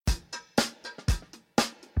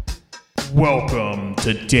Welcome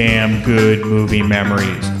to Damn Good Movie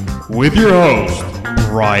Memories with your host,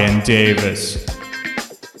 Brian Davis.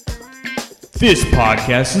 This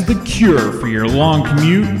podcast is the cure for your long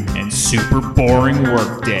commute and super boring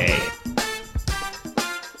workday.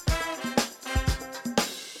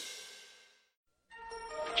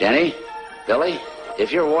 Jenny, Billy,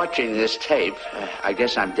 if you're watching this tape, I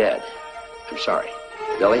guess I'm dead. I'm sorry.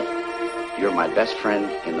 Billy, you're my best friend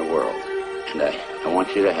in the world. And I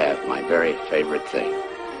want you to have my very favorite thing,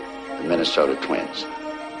 the Minnesota Twins.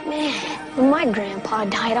 Man, when my grandpa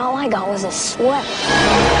died, all I got was a sweater.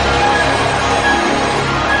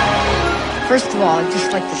 First of all, I'd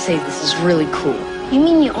just like to say this is really cool. You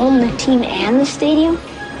mean you own the team and the stadium?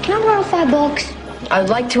 Can I borrow $5? I would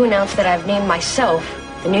like to announce that I've named myself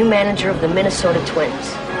the new manager of the Minnesota Twins.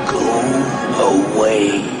 Go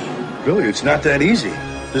away. Billy, it's not that easy.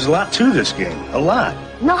 There's a lot to this game. A lot.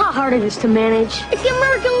 Know how hard it is to manage? It's the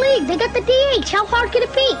American League. They got the DH. How hard could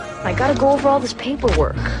it be? I gotta go over all this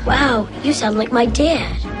paperwork. Wow, you sound like my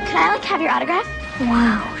dad. Could I, have your autograph?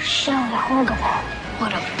 Wow, Shelley Horgable.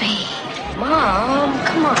 What a babe. Mom,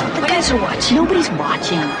 come on. The guys are watching. Nobody's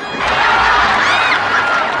watching.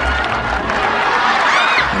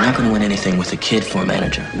 You're not going to win anything with a kid for a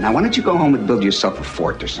manager. Now, why don't you go home and build yourself a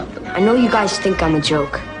fort or something? I know you guys think I'm a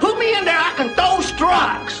joke. Put me in there, I can throw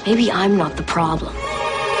strikes. Maybe I'm not the problem.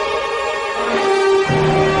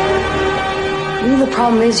 Maybe the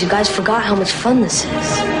problem is you guys forgot how much fun this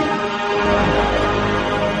is.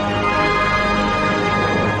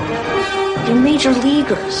 You're major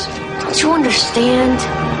leaguers. Don't you understand?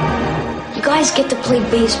 You guys get to play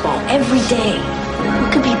baseball every day.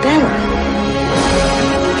 What could be better?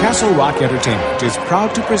 Castle Rock Entertainment is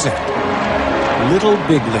proud to present Little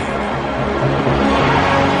Big League.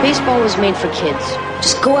 Baseball was made for kids.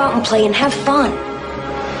 Just go out and play and have fun.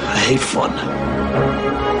 I hate fun.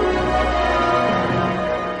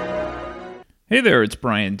 Hey there, it's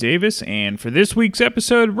Brian Davis, and for this week's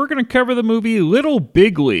episode, we're going to cover the movie Little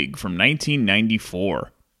Big League from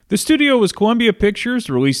 1994. The studio was Columbia Pictures.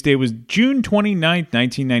 The release date was June 29,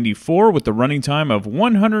 1994, with the running time of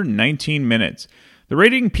 119 minutes. The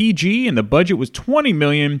rating PG and the budget was $20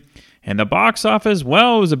 million, and the box office,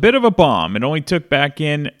 well, it was a bit of a bomb. It only took back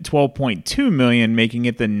in $12.2 million, making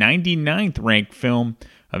it the 99th ranked film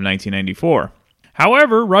of 1994.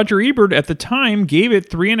 However, Roger Ebert at the time gave it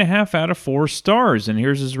 3.5 out of 4 stars, and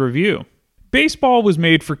here's his review. Baseball was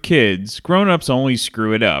made for kids. Grown-ups only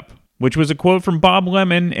screw it up, which was a quote from Bob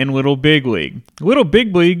Lemon in Little Big League. Little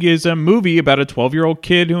Big League is a movie about a 12-year-old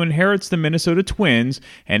kid who inherits the Minnesota Twins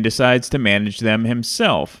and decides to manage them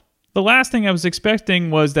himself. The last thing I was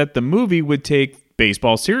expecting was that the movie would take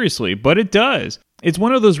baseball seriously, but it does. It's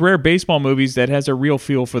one of those rare baseball movies that has a real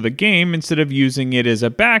feel for the game instead of using it as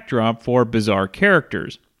a backdrop for bizarre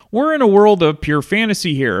characters. We're in a world of pure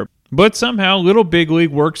fantasy here, but somehow Little Big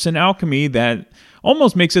League works in alchemy that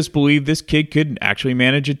almost makes us believe this kid could actually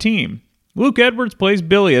manage a team. Luke Edwards plays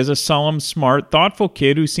Billy as a solemn, smart, thoughtful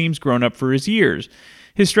kid who seems grown up for his years.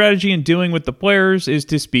 His strategy in dealing with the players is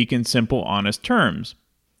to speak in simple, honest terms.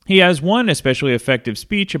 He has one especially effective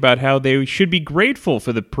speech about how they should be grateful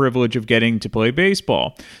for the privilege of getting to play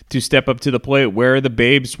baseball, to step up to the plate where the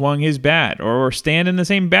babe swung his bat, or stand in the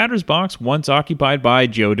same batter's box once occupied by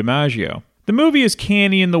Joe DiMaggio. The movie is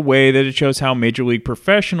canny in the way that it shows how Major League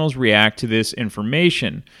professionals react to this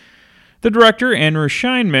information. The director, Andrew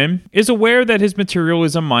Scheinman, is aware that his material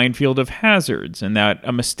is a minefield of hazards, and that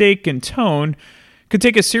a mistake in tone could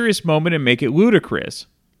take a serious moment and make it ludicrous.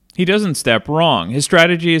 He doesn't step wrong. His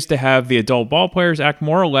strategy is to have the adult ballplayers act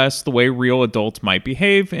more or less the way real adults might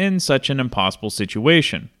behave in such an impossible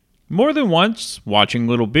situation. More than once, watching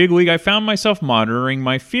Little Big League, I found myself monitoring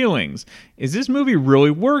my feelings. Is this movie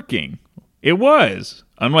really working? It was.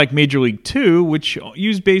 Unlike Major League 2, which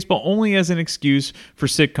used baseball only as an excuse for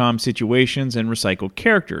sitcom situations and recycled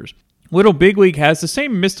characters, Little Big League has the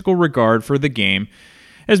same mystical regard for the game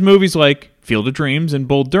as movies like Field of Dreams and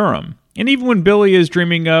Bull Durham. And even when Billy is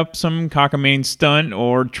dreaming up some cockamamie stunt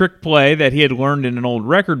or trick play that he had learned in an old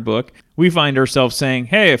record book, we find ourselves saying,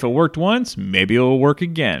 hey, if it worked once, maybe it'll work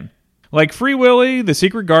again. Like Free Willy, The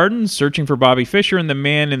Secret Garden, Searching for Bobby Fischer, and The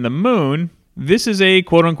Man in the Moon, this is a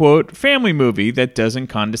quote-unquote family movie that doesn't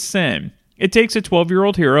condescend. It takes a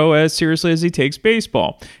 12-year-old hero as seriously as he takes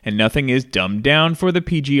baseball, and nothing is dumbed down for the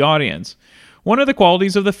PG audience. One of the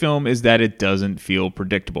qualities of the film is that it doesn't feel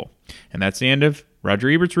predictable. And that's the end of Roger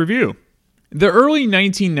Ebert's review. The early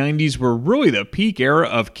 1990s were really the peak era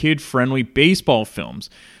of kid-friendly baseball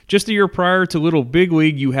films. Just a year prior to Little Big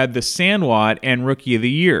League, you had The Sandlot and Rookie of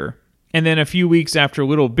the Year. And then a few weeks after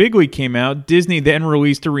Little Big League came out, Disney then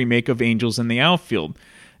released a remake of Angels in the Outfield.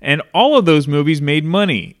 And all of those movies made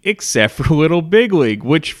money, except for Little Big League,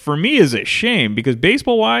 which for me is a shame because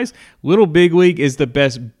baseball-wise, Little Big League is the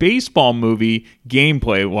best baseball movie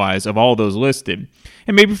gameplay-wise of all those listed.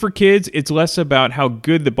 And maybe for kids, it's less about how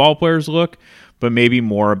good the ball players look, but maybe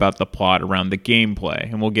more about the plot around the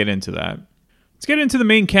gameplay, and we'll get into that. Let's get into the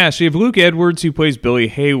main cast. You have Luke Edwards, who plays Billy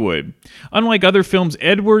Haywood. Unlike other films,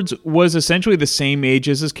 Edwards was essentially the same age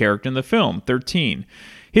as his character in the film, 13.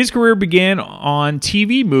 His career began on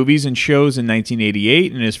TV movies and shows in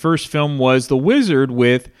 1988, and his first film was The Wizard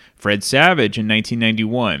with Fred Savage in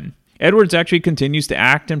 1991. Edwards actually continues to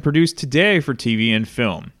act and produce today for TV and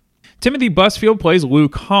film. Timothy Busfield plays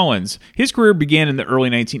Luke Collins. His career began in the early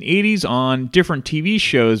 1980s on different TV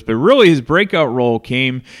shows, but really his breakout role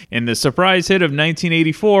came in the surprise hit of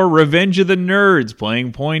 1984, Revenge of the Nerds,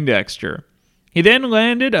 playing Poindexter. He then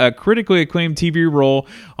landed a critically acclaimed TV role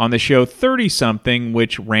on the show 30-something,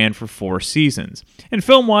 which ran for 4 seasons. And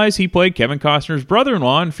film-wise, he played Kevin Costner's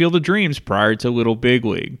brother-in-law in Field of Dreams prior to Little Big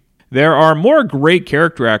League. There are more great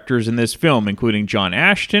character actors in this film, including John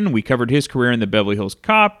Ashton. We covered his career in the Beverly Hills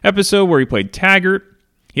Cop episode where he played Taggart.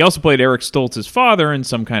 He also played Eric Stoltz's father in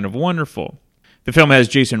Some Kind of Wonderful. The film has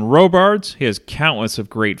Jason Robards. He has countless of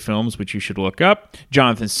great films, which you should look up.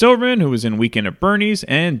 Jonathan Silverman, who was in Weekend at Bernie's,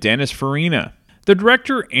 and Dennis Farina. The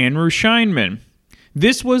director, Andrew Scheinman.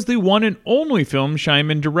 This was the one and only film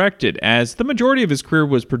Scheinman directed, as the majority of his career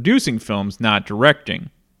was producing films, not directing.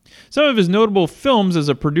 Some of his notable films as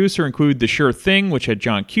a producer include The Sure Thing, which had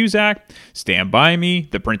John Cusack, Stand By Me,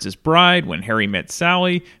 The Princess Bride, When Harry Met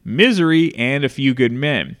Sally, Misery, and A Few Good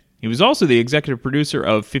Men. He was also the executive producer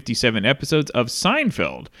of 57 episodes of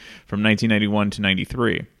Seinfeld from 1991 to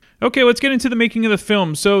 93. Okay, let's get into the making of the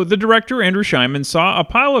film. So the director, Andrew Scheinman, saw a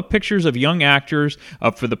pile of pictures of young actors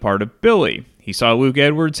up for the part of Billy. He saw Luke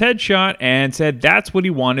Edwards' headshot and said that's what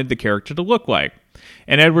he wanted the character to look like.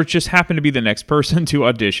 And Edwards just happened to be the next person to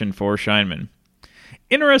audition for Scheinman.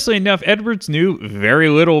 Interestingly enough, Edwards knew very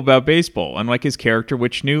little about baseball, unlike his character,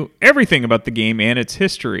 which knew everything about the game and its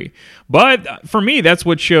history. But for me, that's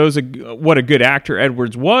what shows what a good actor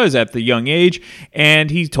Edwards was at the young age,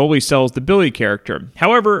 and he totally sells the Billy character.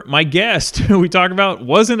 However, my guest, who we talk about,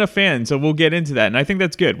 wasn't a fan, so we'll get into that, and I think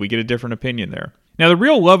that's good. We get a different opinion there. Now, the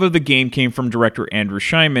real love of the game came from director Andrew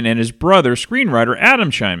Scheinman and his brother, screenwriter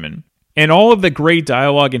Adam Scheinman. And all of the great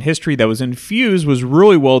dialogue and history that was infused was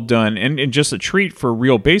really well done and just a treat for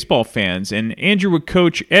real baseball fans. And Andrew would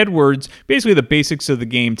coach Edwards basically the basics of the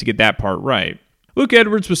game to get that part right. Luke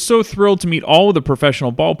Edwards was so thrilled to meet all of the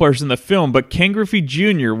professional ballplayers in the film, but Ken Griffey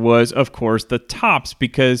Jr. was, of course, the tops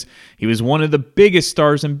because he was one of the biggest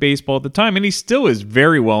stars in baseball at the time, and he still is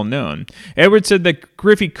very well known. Edwards said that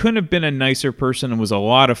Griffey couldn't have been a nicer person and was a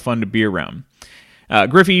lot of fun to be around.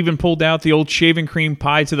 Griffey even pulled out the old shaving cream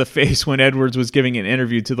pie to the face when Edwards was giving an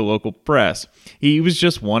interview to the local press. He was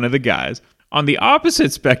just one of the guys. On the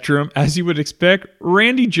opposite spectrum, as you would expect,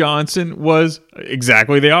 Randy Johnson was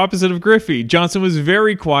exactly the opposite of Griffey. Johnson was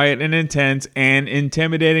very quiet and intense and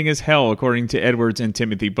intimidating as hell, according to Edwards and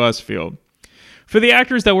Timothy Busfield. For the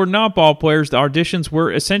actors that were not ball players, the auditions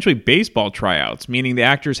were essentially baseball tryouts, meaning the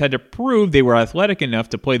actors had to prove they were athletic enough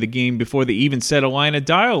to play the game before they even said a line of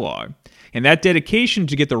dialogue. And that dedication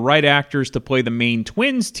to get the right actors to play the main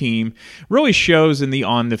Twins team really shows in the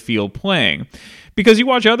on-the-field playing. Because you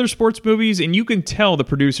watch other sports movies and you can tell the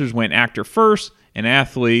producers went actor first and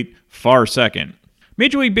athlete far second.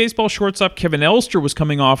 Major League Baseball shortstop Kevin Elster was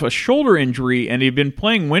coming off a shoulder injury and he'd been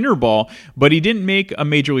playing winter ball, but he didn't make a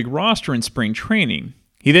Major League roster in spring training.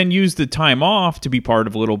 He then used the time off to be part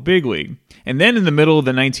of Little Big League. And then in the middle of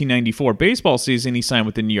the 1994 baseball season, he signed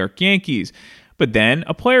with the New York Yankees. But then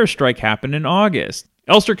a player strike happened in August.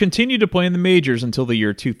 Elster continued to play in the majors until the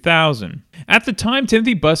year 2000. At the time,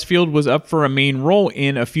 Timothy Busfield was up for a main role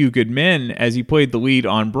in A Few Good Men as he played the lead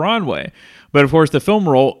on Broadway. But of course, the film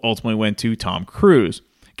role ultimately went to Tom Cruise.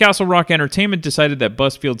 Castle Rock Entertainment decided that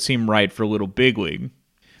Busfield seemed right for Little Big League.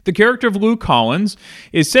 The character of Luke Collins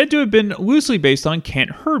is said to have been loosely based on Kent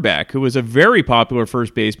Hrbek, who was a very popular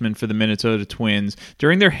first baseman for the Minnesota Twins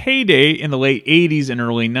during their heyday in the late 80s and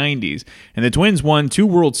early 90s. And the Twins won 2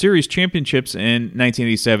 World Series championships in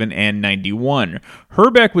 1987 and 91.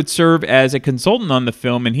 Hrbek would serve as a consultant on the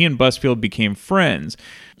film, and he and Busfield became friends.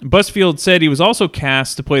 Busfield said he was also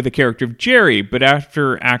cast to play the character of Jerry, but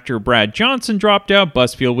after actor Brad Johnson dropped out,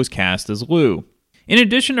 Busfield was cast as Lou. In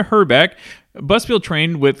addition to Hrbek, Busfield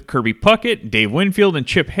trained with Kirby Puckett, Dave Winfield, and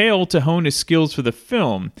Chip Hale to hone his skills for the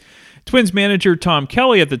film. Twins manager Tom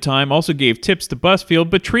Kelly at the time also gave tips to Busfield,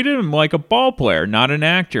 but treated him like a ball player, not an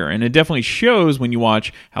actor, and it definitely shows when you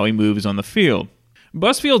watch how he moves on the field.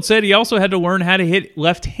 Busfield said he also had to learn how to hit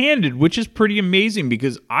left-handed, which is pretty amazing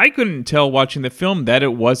because I couldn't tell watching the film that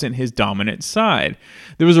it wasn't his dominant side.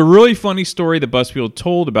 There was a really funny story that Busfield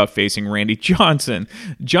told about facing Randy Johnson.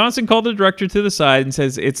 Johnson called the director to the side and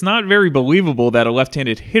says it's not very believable that a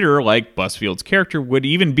left-handed hitter like Busfield's character would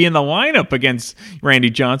even be in the lineup against Randy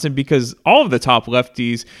Johnson because all of the top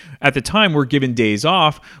lefties at the time were given days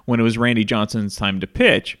off when it was Randy Johnson's time to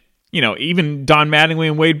pitch. Even Don Mattingly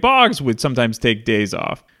and Wade Boggs would sometimes take days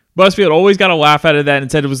off. Busfield always got a laugh out of that and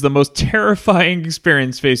said it was the most terrifying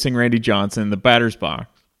experience facing Randy Johnson in the batter's box.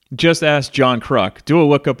 Just ask John Kruk. Do a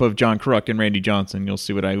lookup of John Kruk and Randy Johnson. You'll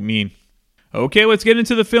see what I mean. Okay, let's get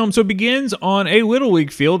into the film. So it begins on a Little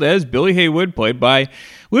League field as Billy Haywood, played by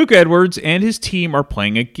Luke Edwards, and his team are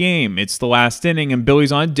playing a game. It's the last inning, and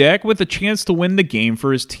Billy's on deck with a chance to win the game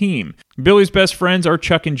for his team. Billy's best friends are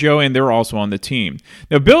Chuck and Joe, and they're also on the team.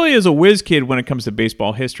 Now, Billy is a whiz kid when it comes to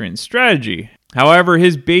baseball history and strategy. However,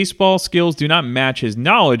 his baseball skills do not match his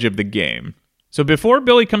knowledge of the game. So before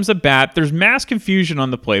Billy comes to bat, there's mass confusion on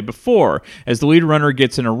the play before, as the lead runner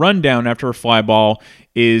gets in a rundown after a fly ball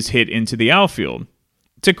is hit into the outfield.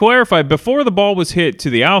 To clarify, before the ball was hit to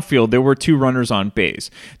the outfield, there were 2 runners on base.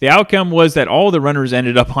 The outcome was that all the runners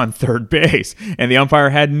ended up on third base, and the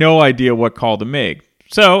umpire had no idea what call to make.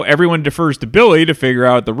 So everyone defers to Billy to figure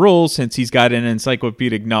out the rules since he's got an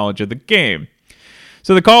encyclopedic knowledge of the game.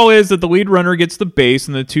 So the call is that the lead runner gets the base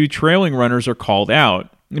and the 2 trailing runners are called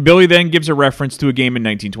out. Billy then gives a reference to a game in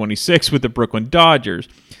 1926 with the Brooklyn Dodgers.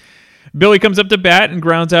 Billy comes up to bat and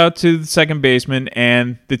grounds out to the second baseman,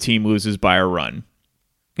 and the team loses by a run.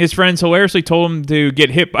 His friends hilariously told him to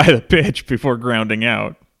get hit by the pitch before grounding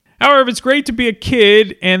out. However, it's great to be a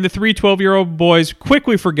kid, and the 3 12-year-old boys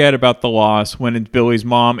quickly forget about the loss when Billy's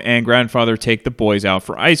mom and grandfather take the boys out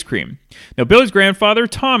for ice cream. Now, Billy's grandfather,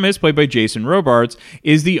 Thomas, played by Jason Robards,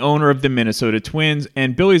 is the owner of the Minnesota Twins,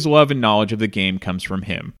 and Billy's love and knowledge of the game comes from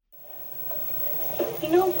him.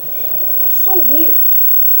 It's so weird.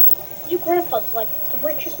 Your grandfather's like the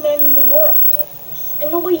richest man in the world,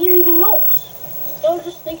 and nobody here even knows. They'll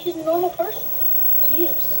just think he's a normal person. He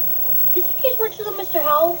is. You think he's richer than Mr.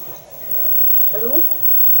 Howell? Who?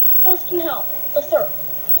 Thurston Howell, the third.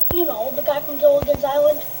 The guy from Gilligan's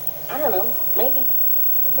Island. I don't know. Maybe.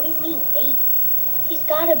 What do you mean, maybe? He's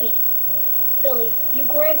gotta be. Billy, your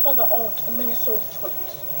grandfather owns the Minnesota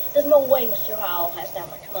Twins. There's no way Mr. Howell has that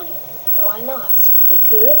much money. Why not? He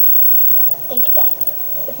could. Think about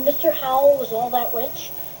it. If Mr. Howell was all that rich,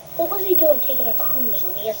 what was he doing taking a cruise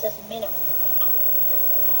on the SS Minnow?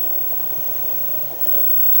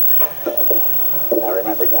 Now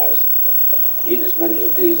remember, guys, eat as many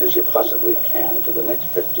of these as you possibly can for the next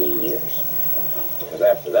 15 years. Because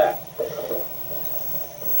after that, you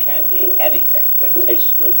can't eat anything that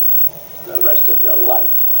tastes good for the rest of your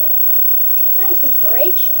life. Thanks, Mr.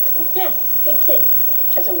 H. Yeah, good tip.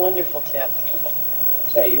 That's a wonderful tip.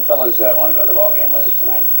 Say, you fellas want to go to the ball game with us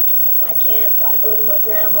tonight? I can't. Gotta go to my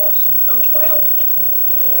grandma's. I'm grounded.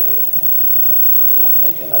 You're not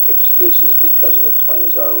making up excuses because the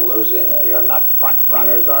Twins are losing. You're not front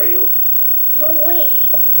runners, are you? No way.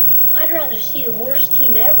 I'd rather see the worst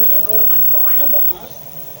team ever than go to my grandma's.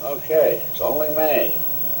 Okay, it's only May.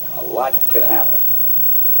 A lot can happen.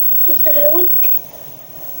 Mr. Haywood,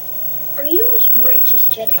 are you as rich as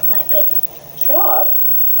Jed Clampett? Chuck?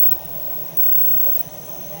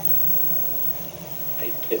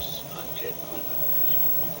 I piss on Jed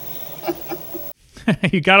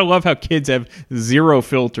Clampett. You gotta love how kids have zero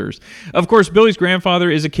filters. Of course, Billy's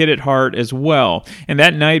grandfather is a kid at heart as well, and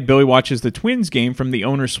that night Billy watches the Twins game from the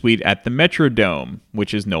owner's suite at the Metrodome,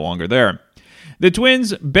 which is no longer there. The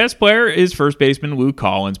Twins' best player is first baseman Lou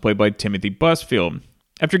Collins, played by Timothy Busfield.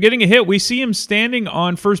 After getting a hit, we see him standing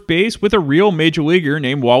on first base with a real major leaguer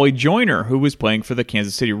named Wally Joyner, who was playing for the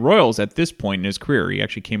Kansas City Royals at this point in his career. He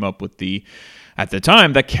actually came up with at the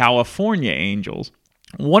time, the California Angels.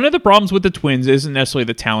 One of the problems with the Twins isn't necessarily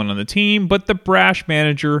the talent on the team, but the brash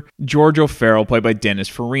manager, George O'Farrell, played by Dennis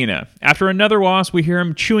Farina. After another loss, we hear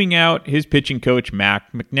him chewing out his pitching coach,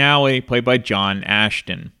 Mac McNally, played by John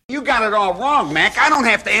Ashton. You got it all wrong, Mac. I don't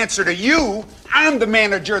have to answer to you. I'm the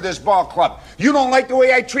manager of this ball club. You don't like the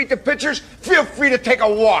way I treat the pitchers? Feel free to take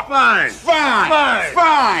a walk. Fine.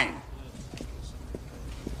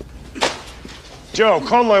 Joe,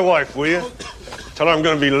 call my wife, will you? Tell her I'm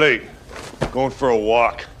gonna be late. Going for a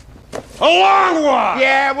walk. A long walk!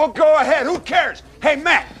 Yeah, well, go ahead. Who cares? Hey,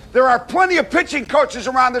 Mac, there are plenty of pitching coaches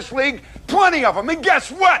around this league. Plenty of them. And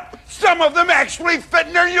guess what? Some of them actually fit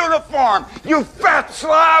in their uniform. You fat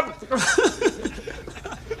slob!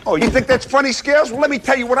 Oh, you think that's funny, Scales? Well, let me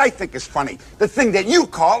tell you what I think is funny. The thing that you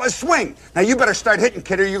call a swing. Now, you better start hitting,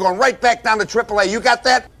 kid, or you're going right back down to AAA. You got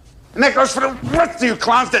that? And that goes for the rest of you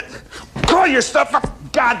clowns that call yourself a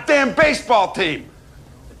goddamn baseball team.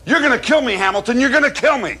 You're going to kill me, Hamilton. You're going to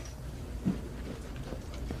kill me.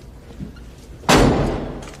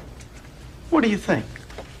 What do you think?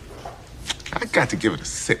 I got to give it a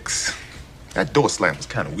 6. That door slam was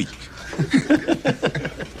kind of weak.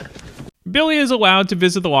 Billy is allowed to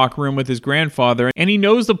visit the locker room with his grandfather, and he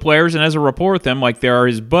knows the players and has a rapport with them like they are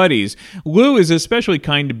his buddies. Lou is especially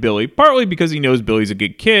kind to Billy, partly because he knows Billy's a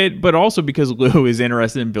good kid, but also because Lou is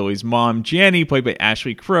interested in Billy's mom, Jenny, played by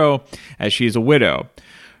Ashley Crowe, as she is a widow.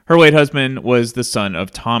 Her late husband was the son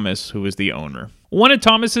of Thomas, who was the owner. One of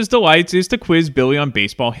Thomas's delights is to quiz Billy on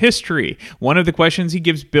baseball history. One of the questions he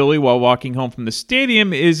gives Billy while walking home from the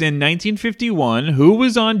stadium is, in 1951, who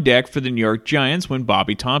was on deck for the New York Giants when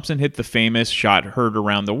Bobby Thompson hit the famous shot heard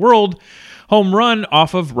around the world home run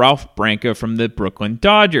off of Ralph Branca from the Brooklyn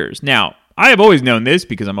Dodgers? Now, I have always known this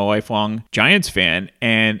because I'm a lifelong Giants fan,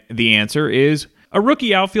 and the answer is a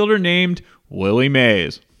rookie outfielder named Willie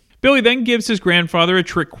Mays. Billy then gives his grandfather a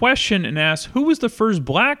trick question and asks who was the first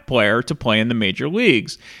black player to play in the major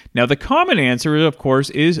leagues. Now, the common answer, of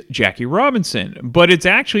course, is Jackie Robinson, but it's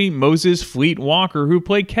actually Moses Fleet Walker, who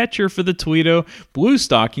played catcher for the Toledo Blue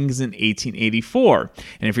Stockings in 1884.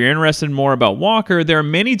 And if you're interested more about Walker, there are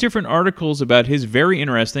many different articles about his very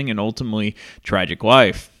interesting and ultimately tragic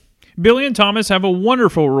life. Billy and Thomas have a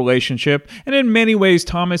wonderful relationship, and in many ways,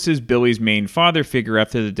 Thomas is Billy's main father figure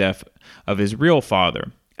after the death of his real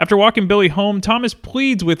father. After walking Billy home, Thomas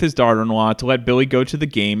pleads with his daughter-in-law to let Billy go to the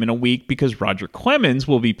game in a week because Roger Clemens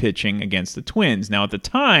will be pitching against the Twins. Now, at the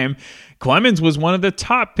time, Clemens was one of the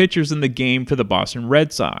top pitchers in the game for the Boston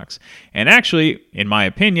Red Sox. And actually, in my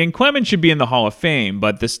opinion, Clemens should be in the Hall of Fame,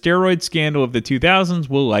 but the steroid scandal of the 2000s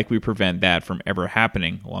will likely prevent that from ever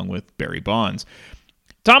happening, along with Barry Bonds.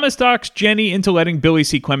 Thomas talks Jenny into letting Billy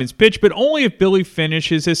see Clemens pitch, but only if Billy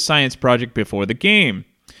finishes his science project before the game.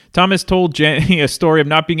 Thomas told Jenny a story of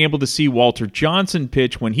not being able to see Walter Johnson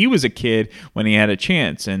pitch when he was a kid when he had a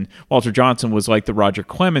chance, and Walter Johnson was like the Roger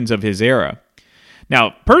Clemens of his era.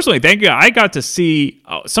 Now, personally, thank you. I got to see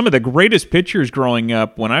some of the greatest pitchers growing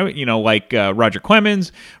up when like Roger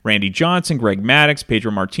Clemens, Randy Johnson, Greg Maddux,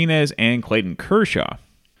 Pedro Martinez, and Clayton Kershaw.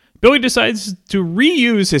 Billy decides to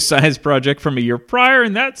reuse his science project from a year prior,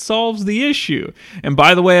 and that solves the issue. And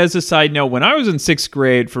by the way, as a side note, when I was in 6th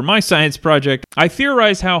grade for my science project, I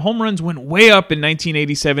theorized how home runs went way up in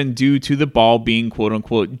 1987 due to the ball being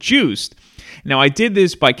quote-unquote juiced. Now, I did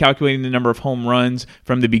this by calculating the number of home runs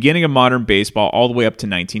from the beginning of modern baseball all the way up to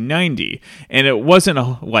 1990. And it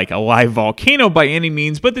wasn't like a live volcano by any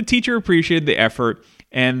means, but the teacher appreciated the effort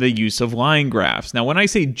and the use of line graphs. Now, when I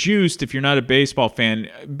say juiced, if you're not a baseball fan,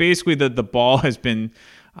 basically the ball has been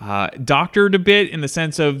doctored a bit in the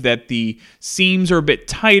sense of that the seams are a bit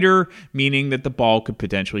tighter, meaning that the ball could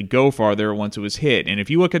potentially go farther once it was hit. And if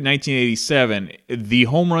you look at 1987, the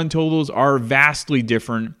home run totals are vastly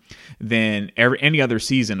different than any other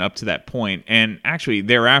season up to that point, and actually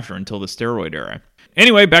thereafter until the steroid era.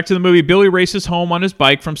 Anyway, back to the movie. Billy races home on his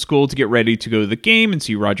bike from school to get ready to go to the game and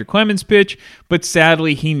see Roger Clemens pitch, but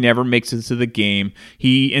sadly, he never makes it to the game.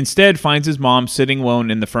 He instead finds his mom sitting alone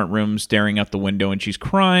in the front room staring out the window, and she's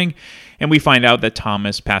crying, and we find out that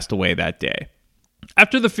Thomas passed away that day.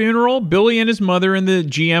 After the funeral, Billy and his mother and the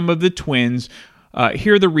GM of the Twins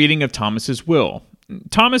hear the reading of Thomas's will.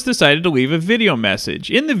 Thomas decided to leave a video message.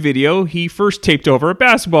 In the video, he first taped over a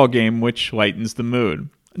basketball game, which lightens the mood.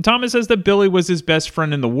 Thomas says that Billy was his best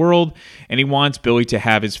friend in the world, and he wants Billy to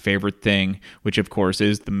have his favorite thing, which of course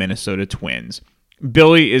is the Minnesota Twins.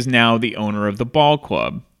 Billy is now the owner of the ball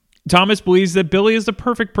club. Thomas believes that Billy is the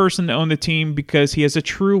perfect person to own the team because he has a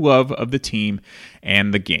true love of the team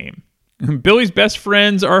and the game. Billy's best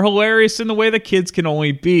friends are hilarious in the way that kids can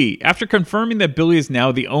only be. After confirming that Billy is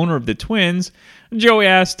now the owner of the Twins, Joey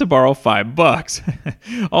asks to borrow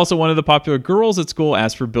 $5. Also, one of the popular girls at school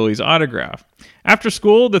asks for Billy's autograph. After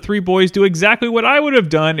school, the three boys do exactly what I would have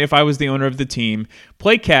done if I was the owner of the team: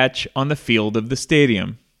 play catch on the field of the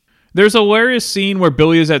stadium. There's a hilarious scene where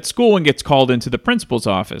Billy is at school and gets called into the principal's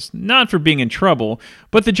office, not for being in trouble,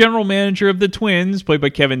 but the general manager of the Twins, played by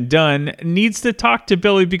Kevin Dunn, needs to talk to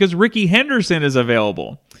Billy because Ricky Henderson is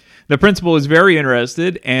available. The principal is very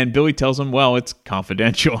interested, and Billy tells him, well, it's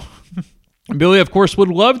confidential. Billy, of course, would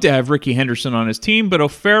love to have Ricky Henderson on his team, but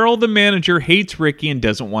O'Farrell, the manager, hates Ricky and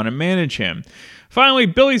doesn't want to manage him. Finally,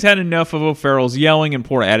 Billy's had enough of O'Farrell's yelling and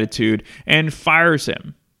poor attitude and fires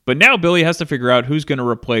him. But now Billy has to figure out who's going to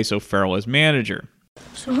replace O'Farrell as manager.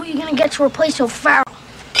 So who are you going to get to replace O'Farrell?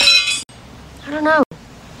 I don't know.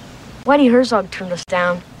 Whitey Herzog turned us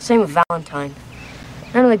down. Same with Valentine.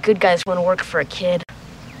 None of the good guys want to work for a kid.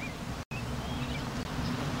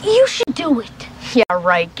 You should do it. Yeah,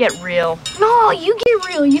 right. Get real. No, you get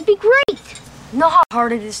real. You'd be great. Know how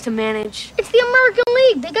hard it is to manage? It's the American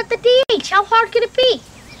League. They got the DH. How hard could it be?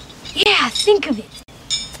 Yeah, think of it.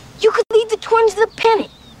 You could lead the Twins to the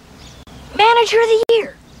pennant. Manager of the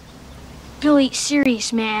year. Billy,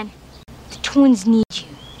 serious, man. The Twins need you.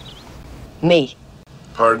 Me.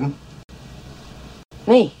 Pardon?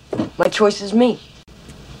 Me. My choice is me.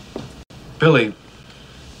 Billy,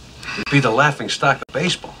 you'd be the laughing stock of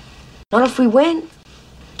baseball. Not if we win.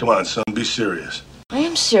 Come on, son, be serious. I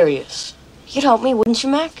am serious. You'd help me, wouldn't you,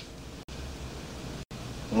 Mac?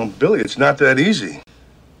 Well, Billy, it's not that easy.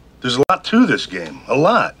 There's a lot to this game. A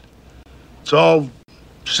lot. It's all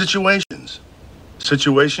situations.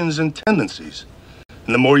 Situations and tendencies.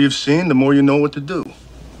 And the more you've seen, the more you know what to do.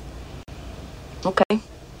 Okay.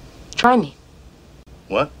 Try me.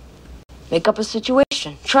 What? Make up a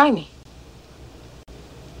situation. Try me.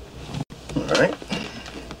 All right.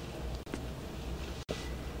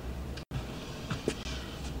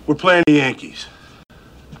 We're playing the Yankees.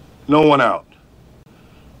 No one out.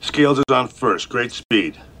 Scales is on first. Great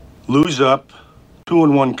speed. Lou's up.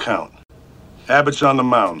 2-1 count. Abbott's on the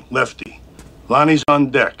mound. Lefty. Lonnie's on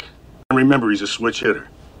deck. And remember, he's a switch hitter.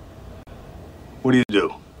 What do you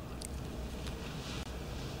do?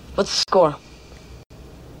 What's the score?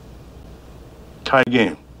 Tie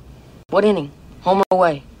game. What inning? Home or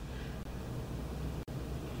away?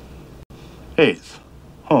 8th.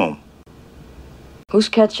 Home. Who's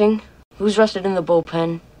catching? Who's rested in the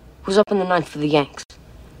bullpen? Who's up in the 9th for the Yanks?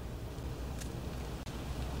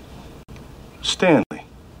 Stanley.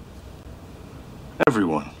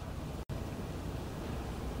 Everyone.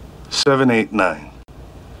 7, 8, 9.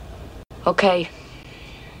 Okay.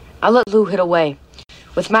 I'll let Lou hit away.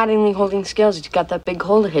 With Mattingly holding Scales, he's got that big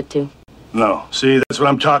hole to hit to. No, see, that's what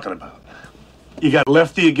I'm talking about. You got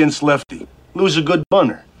lefty against lefty. Lou's a good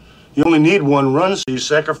bunter. You only need one run, so you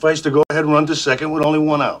sacrifice the go-ahead run to second with only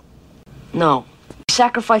one out. No. You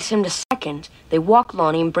sacrifice him to second, they walk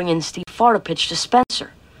Lonnie and bring in Steve Farr to pitch to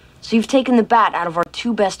Spencer. So you've taken the bat out of our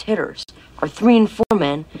two best hitters, our 3 and 4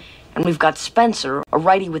 men, and we've got Spencer, a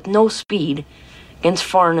righty with no speed, against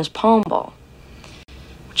Farr in his palm ball.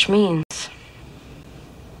 Which means...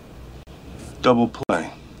 double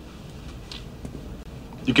play.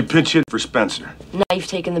 You can pinch hit for Spencer. Now you've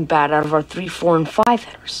taken the bat out of our 3, 4, and 5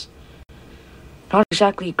 hitters. Not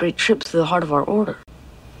exactly a great trip to the heart of our order.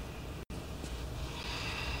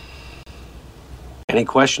 Any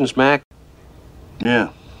questions, Mac? Yeah.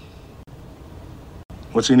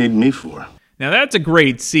 What's he need me for? Now that's a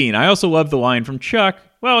great scene. I also love the line from Chuck,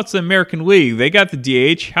 well, it's the American League. They got the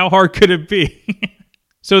DH. How hard could it be?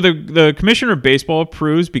 So the commissioner of baseball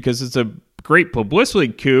approves because it's a great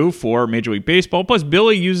publicity coup for Major League Baseball. Plus,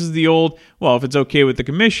 Billy uses the old, well, if it's okay with the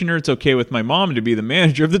commissioner, it's okay with my mom to be the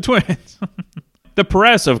manager of the Twins. The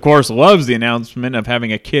press, of course, loves the announcement of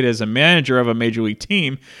having a kid as a manager of a Major League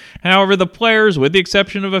team. However, the players, with the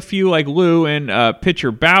exception of a few like Lou and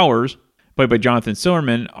pitcher Bowers, played by Jonathan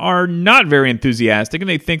Silverman, are not very enthusiastic, and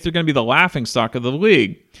they think they're going to be the laughingstock of the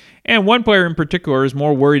league. And one player in particular is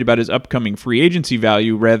more worried about his upcoming free agency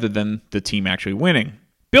value rather than the team actually winning.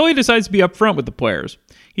 Billy decides to be upfront with the players.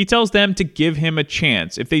 He tells them to give him a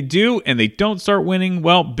chance. If they do and they don't start winning,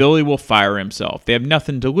 well, Billy will fire himself. They have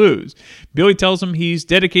nothing to lose. Billy tells them he's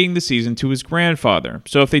dedicating the season to his grandfather.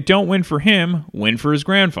 So if they don't win for him, win for his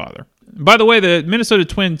grandfather. By the way, the Minnesota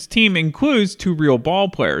Twins team includes 2 real ball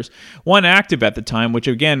players. One active at the time, which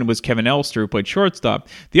again was Kevin Elster, who played shortstop.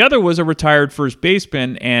 The other was a retired first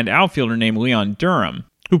baseman and outfielder named Leon Durham,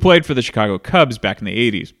 who played for the Chicago Cubs back in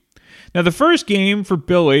the 80s. Now, the first game for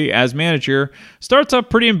Billy as manager starts off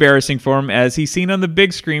pretty embarrassing for him as he's seen on the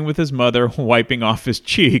big screen with his mother wiping off his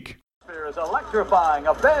cheek. Is electrifying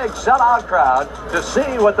a big sellout crowd to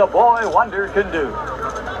see what the boy wonder can do.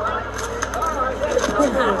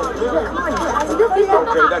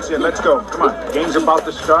 Okay, that's it. Let's go. Come on. Game's about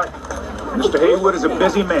to start. Mr. Haywood is a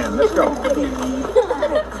busy man. Let's go.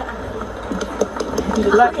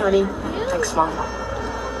 Good luck, honey. Thanks, Mom.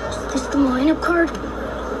 Is this the lineup card?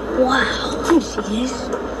 Wow. Let me see this.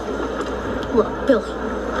 Look, Billy,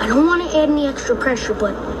 I don't want to add any extra pressure,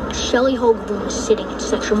 but Shelley Hogaboom is sitting in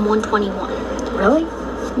section 121. Really?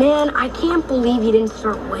 Man, I can't believe he didn't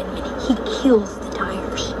start Wedman. He kills the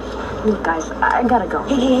tires. Look, guys, I gotta go.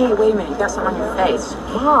 Hey, wait a minute. You got something on your face.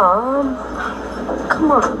 Mom.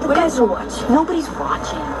 Come on. The guys are watching. Nobody's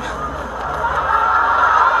watching.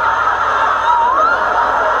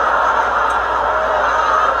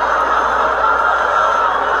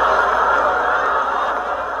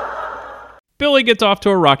 Billy gets off to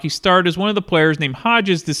a rocky start as one of the players named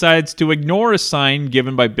Hodges decides to ignore a sign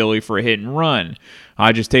given by Billy for a hit and run.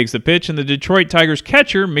 Hodges takes the pitch and the Detroit Tigers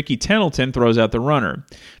catcher, Mickey Tettleton, throws out the runner.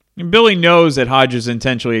 And Billy knows that Hodges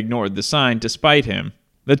intentionally ignored the sign to spite him.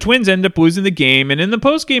 The Twins end up losing the game, and in the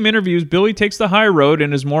post-game interviews, Billy takes the high road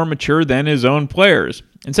and is more mature than his own players.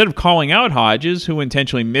 Instead of calling out Hodges, who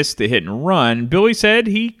intentionally missed the hit and run, Billy said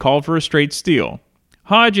he called for a straight steal.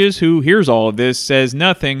 Hodges, who hears all of this, says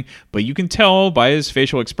nothing, but you can tell by his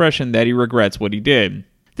facial expression that he regrets what he did.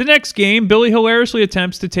 The next game, Billy hilariously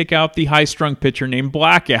attempts to take out the high-strung pitcher named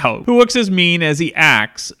Blackout, who looks as mean as he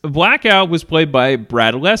acts. Blackout was played by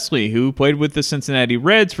Brad Leslie, who played with the Cincinnati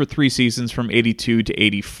Reds for 3 seasons from 82 to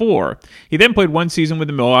 84. He then played 1 season with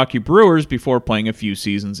the Milwaukee Brewers before playing a few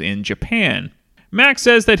seasons in Japan. Max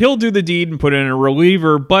says that he'll do the deed and put in a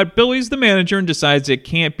reliever, but Billy's the manager and decides it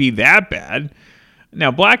can't be that bad. Now,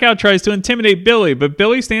 Blackout tries to intimidate Billy, but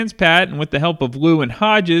Billy stands pat, and with the help of Lou and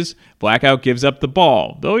Hodges, Blackout gives up the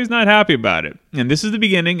ball, though he's not happy about it. And this is the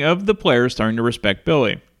beginning of the players starting to respect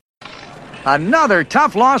Billy. Another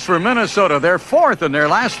tough loss for Minnesota. They're 4th in their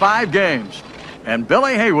last 5 games. And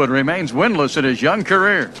Billy Haywood remains winless in his young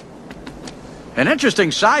career. An interesting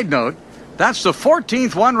side note, that's the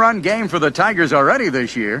 14th one-run game for the Tigers already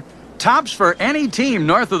this year. Tops for any team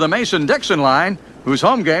north of the Mason-Dixon line, whose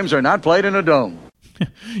home games are not played in a dome.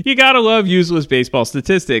 You gotta love useless baseball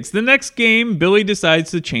statistics. The next game, Billy decides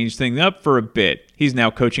to change things up for a bit. He's now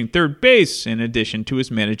coaching third base in addition to his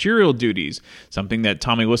managerial duties, something that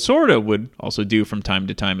Tommy Lasorda would also do from time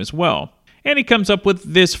to time as well. And he comes up with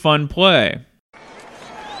this fun play.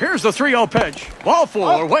 Here's the 3-0 pitch. Ball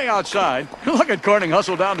 4, way outside. Look at Corning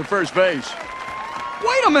hustle down to first base.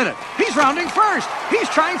 Wait a minute. He's rounding first. He's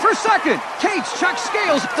trying for second. Cates chucks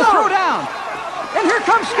Scales to throw down. And here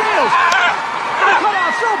comes Scales. The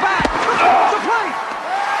cutoff, throw back. The plate.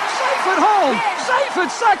 Safe at home. Safe at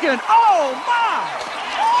second. Oh, my.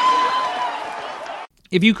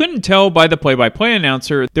 If you couldn't tell by the play-by-play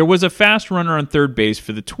announcer, there was a fast runner on third base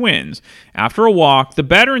for the Twins. After a walk, the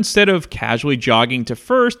batter, instead of casually jogging to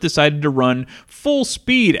first, decided to run full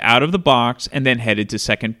speed out of the box and then headed to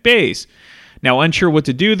second base. Now, unsure what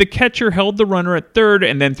to do, the catcher held the runner at third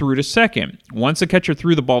and then threw to second. Once the catcher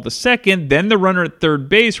threw the ball to second, then the runner at third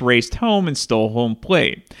base raced home and stole home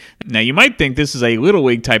plate. Now, you might think this is a Little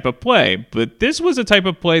League type of play, but this was a type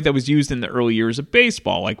of play that was used in the early years of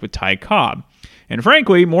baseball, like with Ty Cobb. And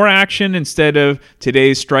frankly, more action instead of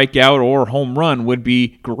today's strikeout or home run would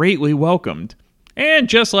be greatly welcomed. And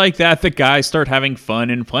just like that, the guys start having fun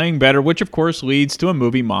and playing better, which of course leads to a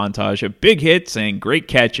movie montage of big hits and great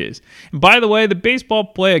catches. And by the way, the baseball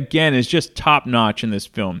play again is just top notch in this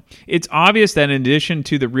film. It's obvious that in addition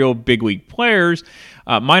to the real big league players,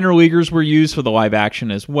 minor leaguers were used for the live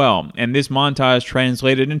action as well. And this montage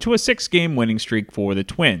translated into a 6-game winning streak for the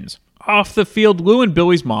Twins. Off the field, Lou and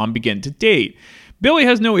Billy's mom begin to date. Billy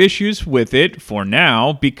has no issues with it for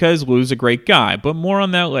now because Lou's a great guy, but more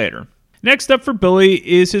on that later. Next up for Billy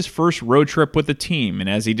is his first road trip with the team, and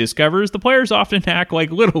as he discovers, the players often act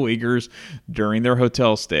like little leaguers during their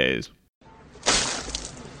hotel stays.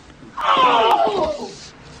 Oh!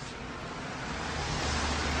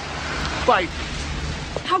 Fight!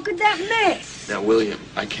 How could that miss? Now, William,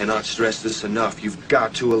 I cannot stress this enough. You've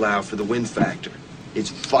got to allow for the win factor.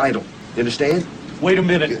 It's vital. You understand? Wait a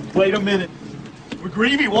minute. Wait a minute.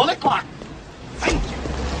 McGreevy, 1 o'clock. Thank you.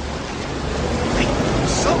 Thank you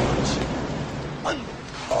so much.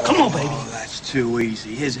 Come on, baby. Oh, that's too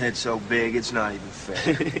easy. His head's so big, it's not even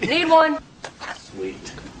fair. Need one.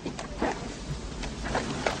 Sweet.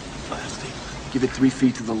 Give it 3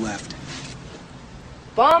 feet to the left.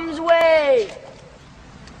 Bum's way.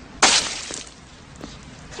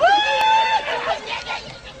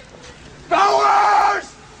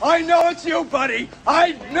 Bowers! I know it's you, buddy.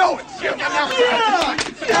 I know it's you.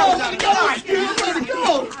 Let's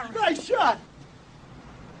go. Nice shot.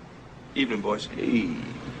 Evening, boys. Hey.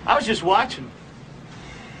 I was just watching.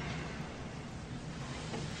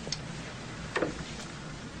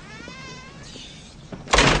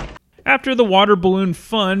 After the water balloon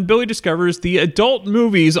fun, Billy discovers the adult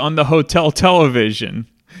movies on the hotel television.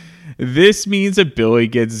 This means that Billy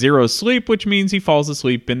gets 0 sleep, which means he falls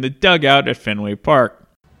asleep in the dugout at Fenway Park.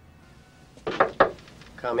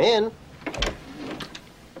 Come in.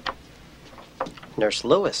 Nurse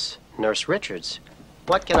Lewis, Nurse Richards.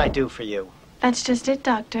 What can I do for you? That's just it,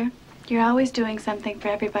 Doctor. You're always doing something for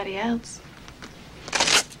everybody else.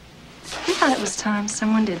 I thought it was time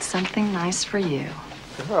someone did something nice for you.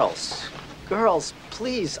 Girls,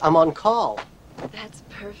 please, I'm on call. That's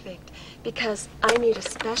perfect, because I need a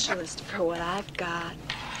specialist for what I've got.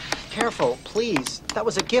 Careful, please. That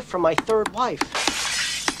was a gift from my third wife.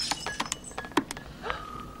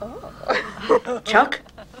 Chuck,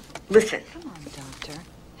 listen. Come on, Doctor.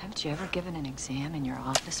 Haven't you ever given an exam in your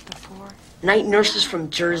office before? Night nurses from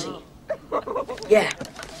Jersey. Yeah.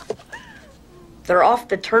 They're off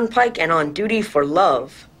the turnpike and on duty for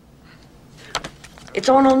love. It's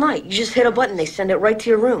on all night. You just hit a button, they send it right to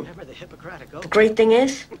your room. The great thing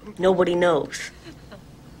is, nobody knows.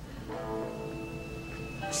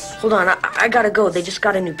 Hold on, I gotta go. They just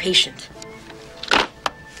got a new patient.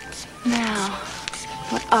 Now,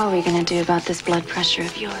 what are we gonna do about this blood pressure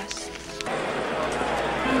of yours?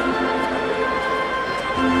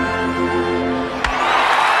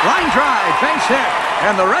 Line drive, base hit,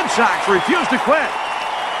 and the Red Sox refuse to quit.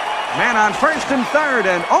 Man on first and third,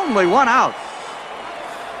 and only one out.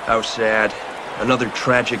 How sad. Another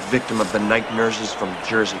tragic victim of the night nurses from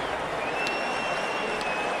Jersey.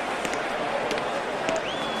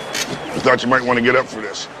 I thought you might want to get up for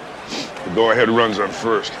this. The go-ahead runs on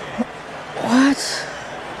first. What?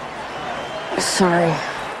 Sorry.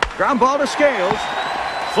 Ground ball to Scales.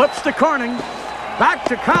 Flips to Corning. Back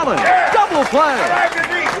to Collins. Yeah. Double play.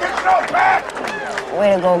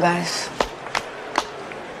 Way to go, guys.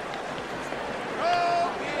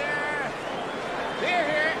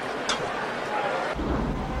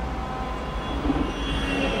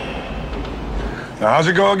 Now, how's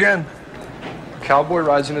it go again? A cowboy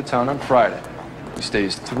rides into town on Friday. He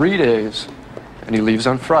stays 3 days, and he leaves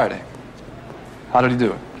on Friday. How did he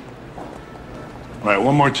do it? All right,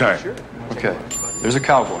 one more time. Sure. Okay, there's a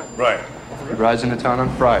cowboy. Right. He rides into town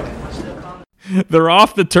on Friday. They're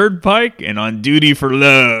off the turnpike and on duty for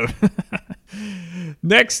love.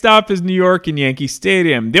 Next stop is New York and Yankee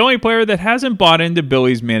Stadium. The only player that hasn't bought into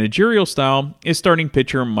Billy's managerial style is starting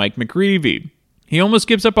pitcher Mike McGreevy. He almost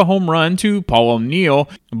gives up a home run to Paul O'Neill,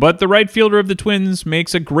 but the right fielder of the Twins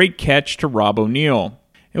makes a great catch to Rob O'Neill.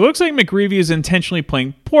 It looks like McGreevy is intentionally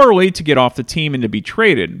playing poorly to get off the team and to be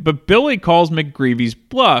traded, but Billy calls McGreevy's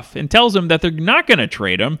bluff and tells him that they're not going to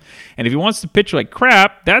trade him, and if he wants to pitch like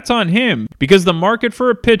crap, that's on him, because the market for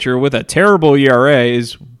a pitcher with a terrible ERA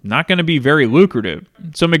is not going to be very lucrative.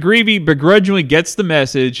 So McGreevy begrudgingly gets the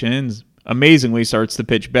message and amazingly starts to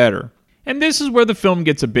pitch better. And this is where the film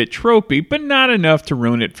gets a bit tropey, but not enough to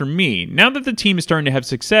ruin it for me. Now that the team is starting to have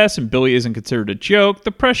success and Billy isn't considered a joke,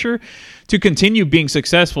 the pressure to continue being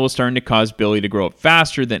successful is starting to cause Billy to grow up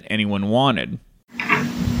faster than anyone wanted.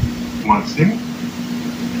 Want to sing?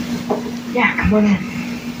 Yeah, come on in.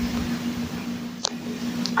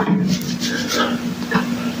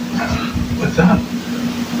 What's up?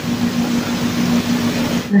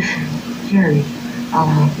 Listen, Jerry,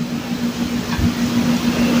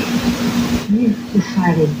 we've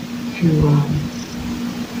decided to,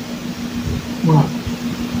 well,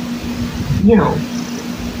 you know,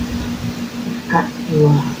 we've got to,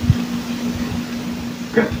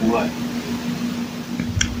 Got to what?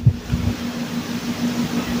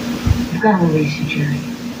 we've got to release you, Jerry.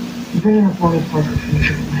 You're bringing up Wally Parker from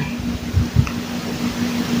AAA.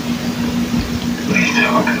 What are you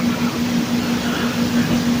talking about?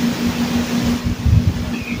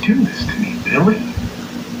 Did you do this to me, Billy?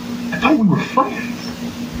 I thought we were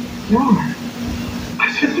friends. You are. I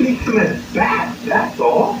just need some at bat, that's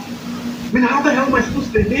all. I mean, how the hell am I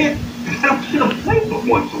supposed to hit if I don't get a play but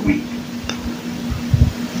once a week?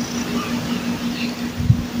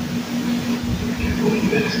 I can't believe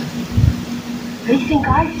this. How do you think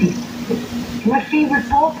I feel? You're my favorite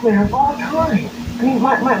ball player of all time. I mean,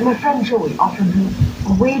 my friend Joey offered me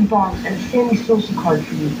a Wade Boggs and a Sammy Sosa card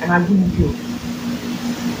for you, and I wouldn't do it.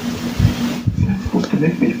 Is that supposed to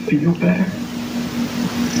make me feel better?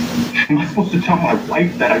 Am I supposed to tell my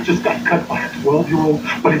wife that I just got cut by a 12-year-old,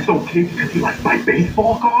 but it's okay because he likes my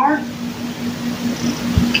baseball card?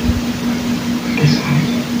 Besides,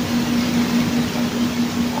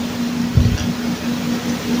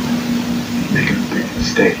 you're making a big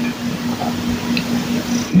mistake.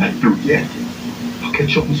 I'm not through yet. I'll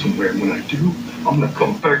catch up somewhere, and when I do, I'm gonna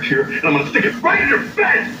come back here and I'm gonna stick it right in your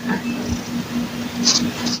face!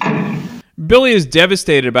 Billy is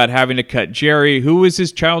devastated about having to cut Jerry, who was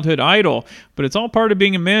his childhood idol, but it's all part of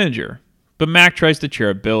being a manager. But Mac tries to cheer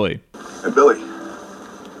up Billy. Hey, Billy,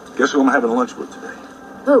 guess who I'm having lunch with today?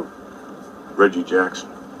 Who? Reggie Jackson.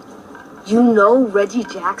 You know Reggie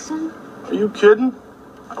Jackson? Are you kidding?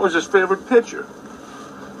 I was his favorite pitcher.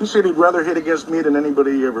 He said he'd rather hit against me than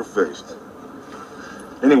anybody he ever faced.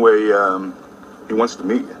 Anyway, he wants to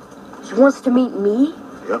meet you. He wants to meet me?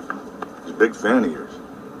 Yep. He's a big fan of yours.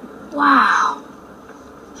 Wow.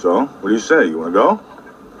 So, what do you say? You want to go?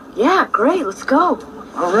 Yeah, great. Let's go.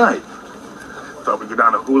 All right. Thought we'd go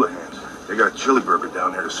down to Houlihan's. They got a chili burger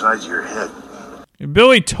down there the size of your head.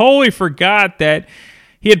 Billy totally forgot that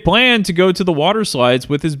he had planned to go to the water slides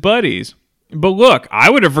with his buddies. But look, I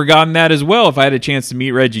would have forgotten that as well if I had a chance to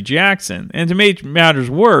meet Reggie Jackson. And to make matters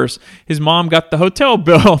worse, his mom got the hotel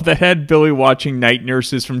bill that had Billy watching Night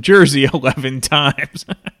Nurses from Jersey 11 times.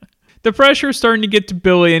 The pressure is starting to get to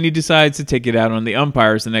Billy, and he decides to take it out on the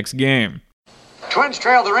umpires the next game. Twins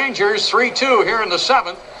trail the Rangers 3-2 here in the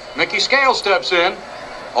 7th. Mickey Scales steps in.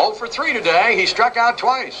 0 for 3 today. He struck out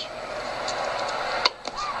twice.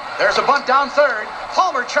 There's a bunt down third.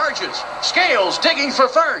 Palmer charges. Scales digging for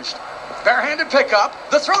first. Barehanded pickup.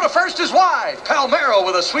 The throw to first is wide. Palmeiro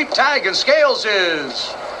with a sweep tag, and Scales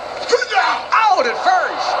is out at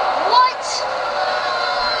first. What?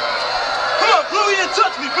 Come on, Blue, you didn't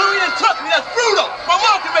touch me. Blue, you didn't touch me. That's brutal. My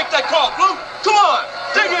mom can make that call, Blue. Come on.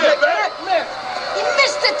 Dig in, man. You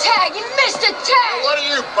missed the tag! You missed the tag! What are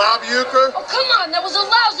you, Bob Euchre? Oh, come on, that was a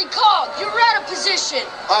lousy call. You're out of position.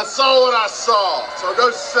 I saw what I saw, so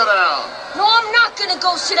go sit down. No, I'm not gonna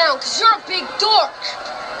go sit down, because you're a big dork.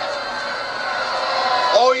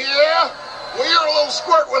 Oh, yeah? Well, you're a little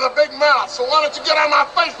squirt with a big mouth, so why don't you get out of my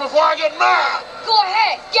face before I get mad? Go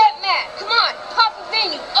ahead, get mad. Come on, Papa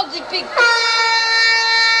Vane, you ugly big...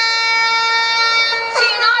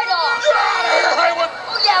 See an eye dog. Get out of here, Haywood!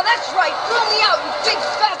 Oh, yeah, that's right. Throw me out, you big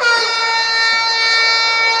fat...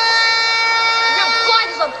 You're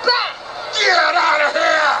blind as a bat. Get out of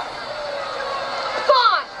here!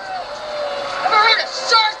 Vaughn! Ever heard of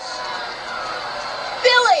Sarts?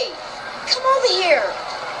 Billy! Come over here.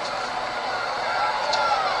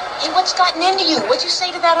 Hey, what's gotten into you? What'd you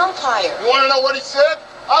say to that umpire? You want to know what he said?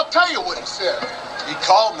 I'll tell you what he said. He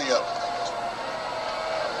called me up.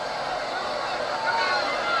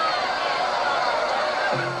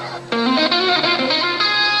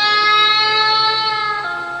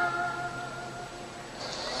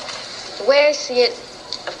 The way I see it,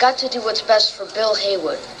 I've got to do what's best for Bill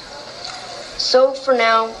Haywood. So, for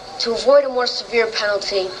now, to avoid a more severe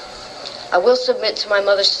penalty, I will submit to my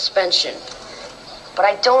mother's suspension. But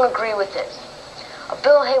I don't agree with it.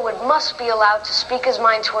 Bill Haywood must be allowed to speak his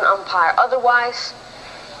mind to an umpire. Otherwise,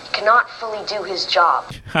 he cannot fully do his job.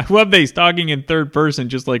 I love that he's talking in third person,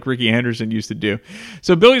 just like Ricky Henderson used to do.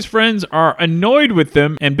 So Billy's friends are annoyed with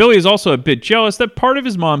them, and Billy is also a bit jealous that part of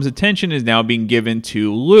his mom's attention is now being given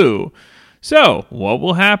to Lou. So, what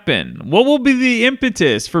will happen? What will be the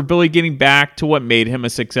impetus for Billy getting back to what made him a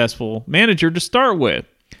successful manager to start with?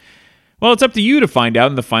 Well, it's up to you to find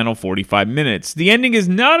out in the final 45 minutes. The ending is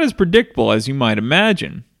not as predictable as you might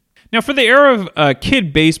imagine. Now, for the era of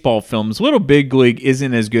kid baseball films, Little Big League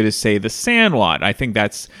isn't as good as, say, The Sandlot. I think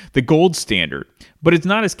that's the gold standard. But it's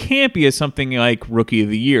not as campy as something like Rookie of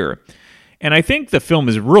the Year. And I think the film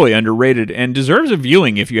is really underrated and deserves a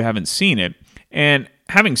viewing if you haven't seen it. And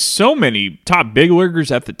having so many top big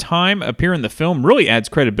leaguers at the time appear in the film really adds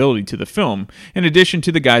credibility to the film. In addition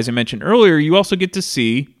to the guys I mentioned earlier, you also get to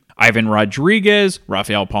see Ivan Rodriguez,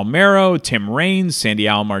 Rafael Palmeiro, Tim Raines, Sandy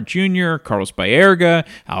Alomar Jr., Carlos Baerga,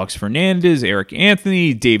 Alex Fernandez, Eric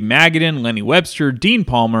Anthony, Dave Magadan, Lenny Webster, Dean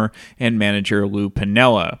Palmer, and manager Lou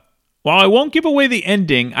Piniella. While I won't give away the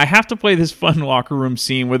ending, I have to play this fun locker room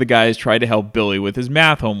scene where the guys try to help Billy with his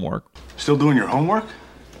math homework. Still doing your homework?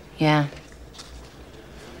 Yeah.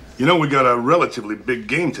 You know we got a relatively big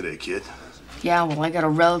game today, kid. Yeah, well, I got a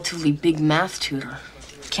relatively big math tutor.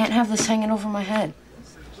 Can't have this hanging over my head.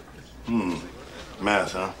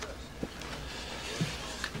 Math, huh?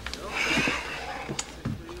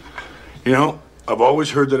 You know, I've always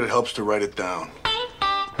heard that it helps to write it down.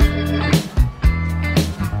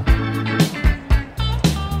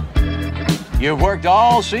 You've worked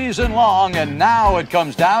all season long, and now it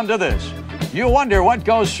comes down to this. You wonder what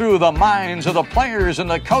goes through the minds of the players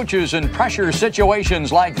and the coaches in pressure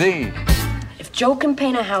situations like these. If Joe can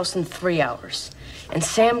paint a house in 3 hours, and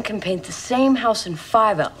Sam can paint the same house in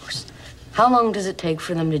 5 hours, how long does it take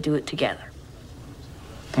for them to do it together?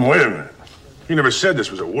 Wait a minute. You never said this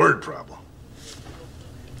was a word problem.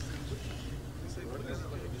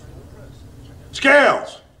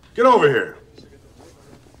 Scales! Get over here.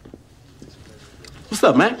 What's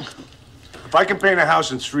up, Mac? If I can paint a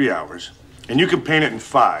house in 3 hours, and you can paint it in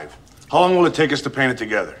 5, how long will it take us to paint it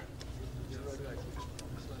together?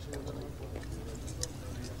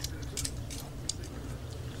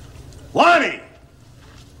 Lonnie!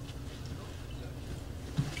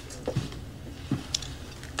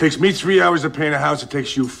 Takes me 3 hours to paint a house, it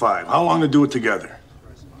takes you 5. How long to do it together?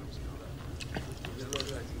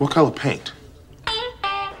 What color paint?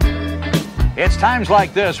 It's times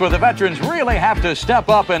like this where the veterans really have to step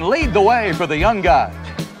up and lead the way for the young guys.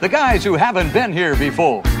 The guys who haven't been here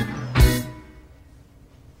before.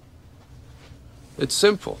 It's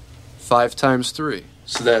simple. 5 times 3.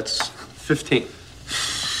 So that's 15.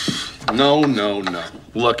 No.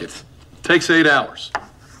 Look it. Takes 8 hours.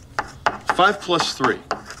 5 plus 3.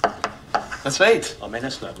 That's 8. Oh, man,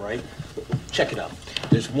 that's not right. Check it out.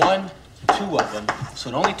 There's 1, 2 of them, so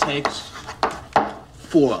it only takes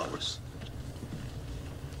 4 hours.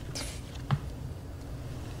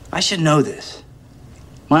 I should know this.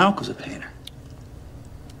 My uncle's a painter.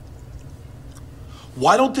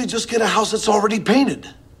 Why don't they just get a house that's already painted?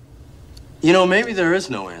 You know, maybe there is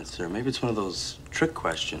no answer. Maybe it's one of those trick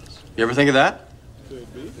questions. You ever think of that?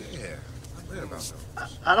 Could be. Yeah, I read about those.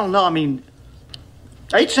 I don't know. I mean,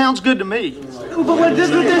 8 sounds good to me. But there's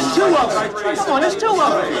 2 of them. Come on, there's 2 of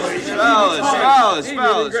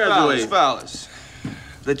them. Fellas.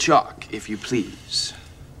 The chalk, if you please.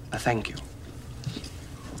 Thank you.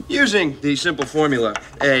 Using the simple formula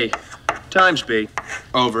A times B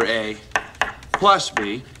over A plus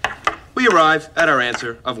B, we arrive at our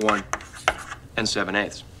answer of 1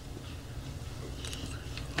 7/8.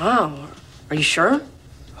 Wow. Are you sure?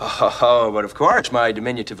 Oh, but of course, my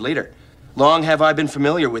diminutive leader. Long have I been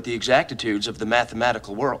familiar with the exactitudes of the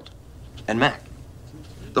mathematical world. And Mac,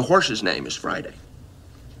 the horse's name is Friday.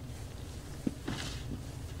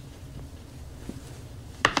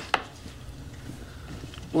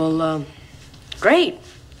 Well, great.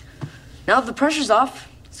 Now that the pressure's off,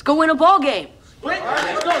 let's go win a ball game.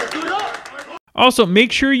 Also,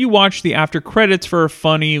 make sure you watch the after credits for a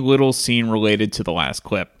funny little scene related to the last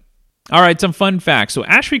clip. All right, some fun facts. So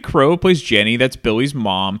Ashley Crowe plays Jenny, that's Billy's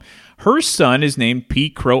mom. Her son is named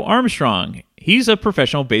Pete Crow Armstrong. He's a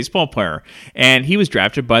professional baseball player, and he was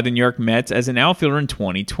drafted by the New York Mets as an outfielder in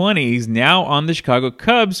 2020. He's now on the Chicago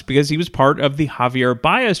Cubs because he was part of the Javier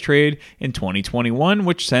Baez trade in 2021,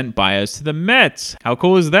 which sent Baez to the Mets. How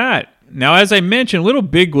cool is that? Now, as I mentioned, Little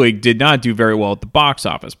Big League did not do very well at the box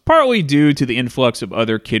office, partly due to the influx of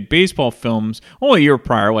other kid baseball films only a year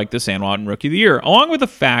prior, like The Sandlot and Rookie of the Year, along with the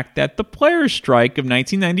fact that the players' strike of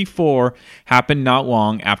 1994 happened not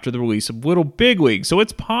long after the release of Little Big League. So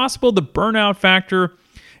it's possible the burnout factor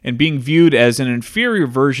and being viewed as an inferior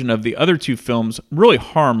version of the other 2 films really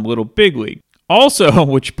harmed Little Big League. Also,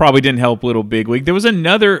 which probably didn't help Little Big League, there was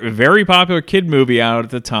another very popular kid movie out at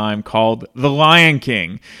the time called The Lion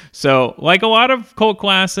King. So, like a lot of cult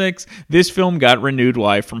classics, this film got renewed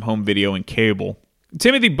life from home video and cable.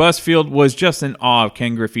 Timothy Busfield was just in awe of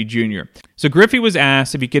Ken Griffey Jr. So Griffey was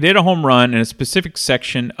asked if he could hit a home run in a specific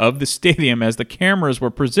section of the stadium as the cameras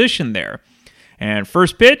were positioned there. And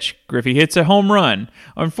first pitch, Griffey hits a home run.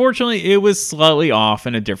 Unfortunately, it was slightly off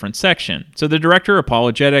in a different section. So the director,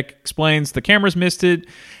 apologetic, explains the cameras missed it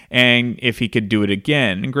and if he could do it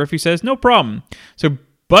again. And Griffey says, no problem. So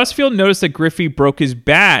Busfield noticed that Griffey broke his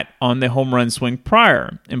bat on the home run swing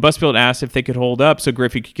prior. And Busfield asked if they could hold up so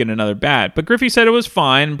Griffey could get another bat. But Griffey said it was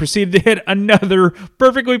fine and proceeded to hit another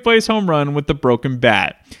perfectly placed home run with the broken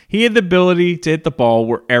bat. He had the ability to hit the ball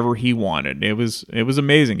wherever he wanted. It was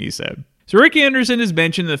amazing, he said. So Ricky Henderson is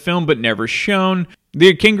mentioned in the film but never shown.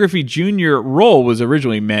 The Ken Griffey Jr. role was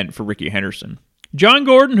originally meant for Ricky Henderson. John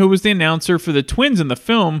Gordon, who was the announcer for the Twins in the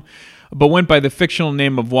film, but went by the fictional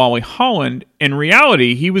name of Wally Holland, in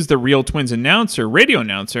reality, he was the real Twins announcer, radio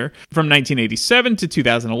announcer, from 1987 to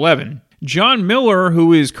 2011. John Miller,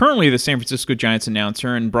 who is currently the San Francisco Giants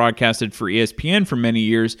announcer and broadcasted for ESPN for many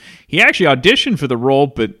years, he actually auditioned for the role,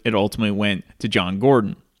 but it ultimately went to John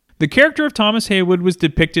Gordon. The character of Thomas Haywood was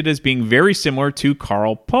depicted as being very similar to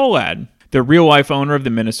Carl Pohlad, the real-life owner of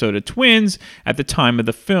the Minnesota Twins at the time of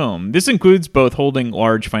the film. This includes both holding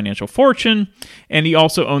large financial fortune, and he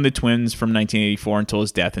also owned the Twins from 1984 until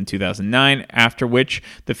his death in 2009, after which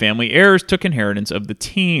the family heirs took inheritance of the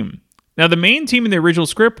team. Now, the main team in the original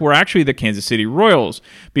script were actually the Kansas City Royals,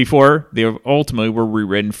 before they ultimately were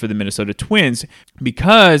rewritten for the Minnesota Twins,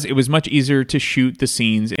 because it was much easier to shoot the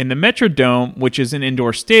scenes in the Metrodome, which is an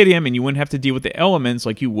indoor stadium, and you wouldn't have to deal with the elements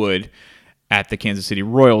like you would at the Kansas City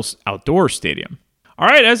Royals outdoor stadium. All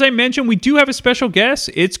right, as I mentioned, we do have a special guest.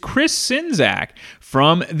 It's Chris Czynszak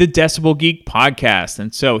from the Decibel Geek podcast.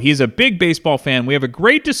 And so he's a big baseball fan. We have a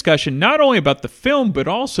great discussion, not only about the film, but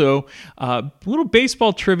also a little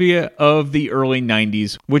baseball trivia of the early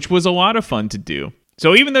 90s, which was a lot of fun to do.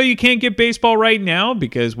 So even though you can't get baseball right now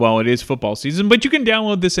because, well, it is football season, but you can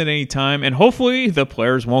download this at any time, and hopefully the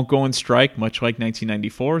players won't go on strike, much like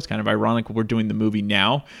 1994. It's kind of ironic we're doing the movie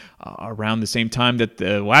now, around the same time that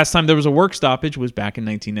the last time there was a work stoppage was back in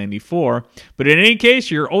 1994. But in any case,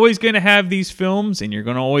 you're always going to have these films, and you're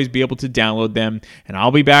going to always be able to download them, and I'll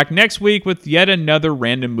be back next week with yet another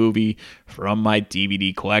random movie from my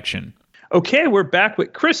DVD collection. Okay, we're back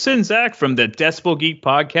with Chris Czynszak from the Decibel Geek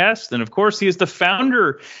podcast. And of course, he is the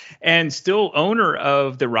founder and still owner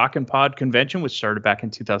of the Rockin' Pod convention, which started back in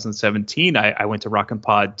 2017. I went to Rockin'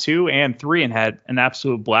 Pod 2 and 3 and had an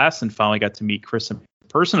absolute blast and finally got to meet Chris in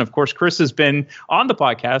person. Of course, Chris has been on the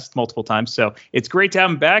podcast multiple times, so it's great to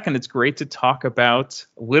have him back, and it's great to talk about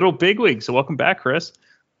Little Big League. So welcome back, Chris.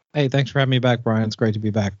 Hey, thanks for having me back, Brian. It's great to be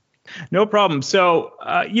back. No problem. So,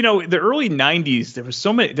 the early 90s, there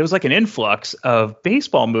was like an influx of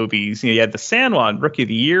baseball movies. You had The Sandlot, Rookie of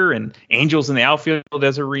the Year, and Angels in the Outfield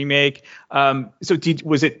as a remake.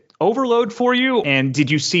 Was it overload for you? And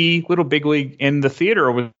did you see Little Big League in the theater,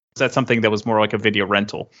 or was that something that was more like a video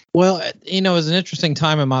rental? Well, it was an interesting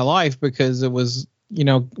time in my life because it was,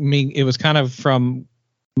 it was kind of from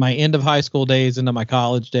my end of high school days into my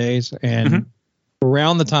college days. And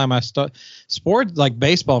around the time I started, sports like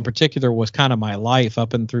baseball in particular was kind of my life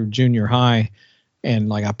up and through junior high. And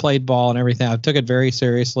like I played ball and everything. I took it very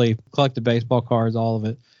seriously, collected baseball cards, all of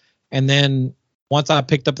it. And then once I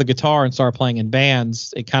picked up the guitar and started playing in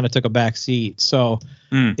bands, it kind of took a back seat. So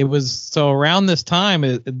it was around this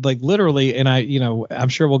time, like literally, and I'm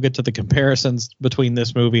sure we'll get to the comparisons between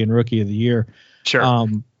this movie and Rookie of the Year. Sure.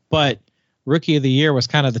 But Rookie of the Year was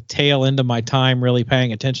kind of the tail end of my time really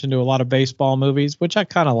paying attention to a lot of baseball movies, which I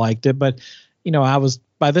kind of liked it. But,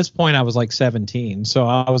 by this point I was like 17.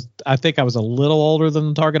 So I think I was a little older than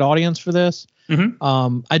the target audience for this.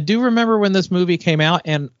 I do remember when this movie came out,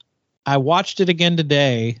 and I watched it again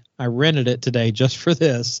today. I rented it today just for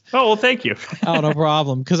this. Oh, well, thank you. Oh, no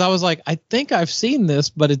problem. Because I was like, I think I've seen this,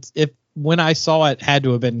 but when I saw it, had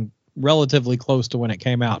to have been relatively close to when it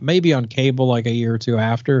came out, maybe on cable like a year or two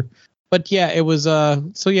after. But yeah, it was.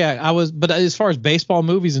 But as far as baseball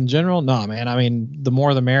movies in general, no, man. I mean, the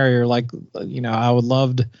more the merrier. Like, I would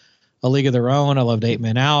loved A League of Their Own. I loved 8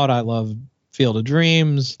 Men Out. I loved Field of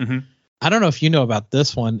Dreams. I don't know if you know about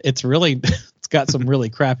this one. It's really, it's got some really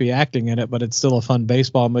crappy acting in it, but it's still a fun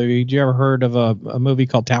baseball movie. Did you ever heard of a movie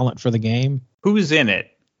called Talent for the Game? Who's in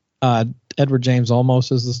it? Edward James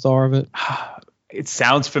Olmos is the star of it. It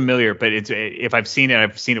sounds familiar, but if I've seen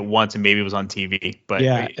it once, and maybe it was on TV. But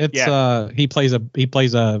he plays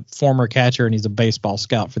a former catcher, and he's a baseball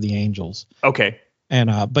scout for the Angels. Okay. And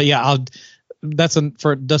that's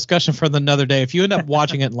for discussion for another day. If you end up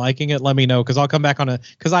watching it and liking it, let me know, because I'll come back on it.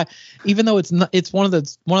 Because even though it's one of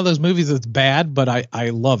those movies that's bad, but I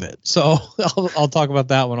love it. So I'll talk about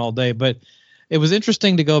that one all day. But it was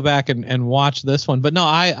interesting to go back and watch this one. But no,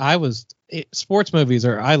 sports movies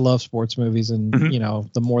I love sports movies, and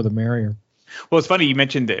the more the merrier. Well, it's funny you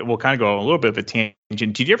mentioned that. We'll kind of go on a little bit of a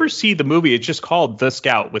tangent. Did you ever see the movie? It's just called The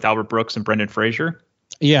Scout with Albert Brooks and Brendan Fraser.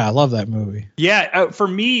 Yeah, I love that movie. Yeah, for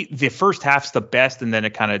me, the first half's the best, and then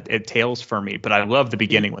it tails for me. But I love the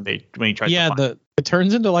beginning when he tries. Yeah, it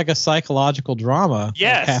turns into like a psychological drama.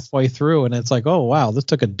 Yes. Like halfway through, and it's like, oh wow, this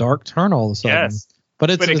took a dark turn all of a sudden. Yes.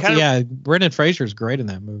 But Brendan Fraser's great in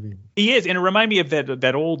that movie. He is, and it reminded me of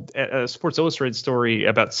that old Sports Illustrated story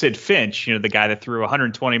about Sid Finch, the guy that threw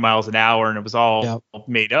 120 miles an hour, and it was all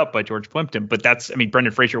made up by George Plimpton. But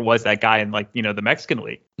Brendan Fraser was that guy in the Mexican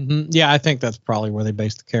League. Yeah, I think that's probably where they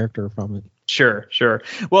based the character from it. Sure.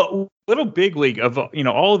 Well, Little Big League, of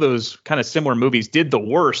all of those kind of similar movies, did the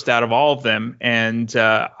worst out of all of them, and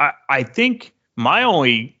I think my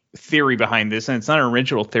only theory behind this, and it's not an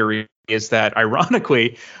original theory, is that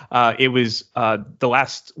ironically, it was the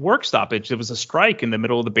last work stoppage. It was a strike in the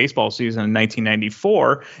middle of the baseball season in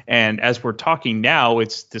 1994. And as we're talking now,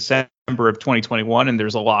 it's December of 2021 and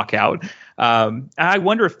there's a lockout. I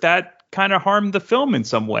wonder if that kind of harmed the film in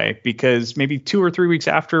some way, because maybe 2 or 3 weeks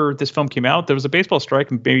after this film came out, there was a baseball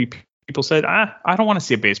strike, and maybe people said, I don't want to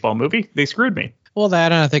see a baseball movie. They screwed me. Well,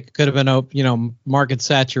 that, and I think it could have been, market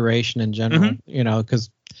saturation in general, because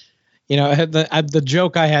the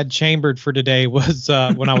joke I had chambered for today was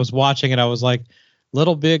when I was watching it, I was like,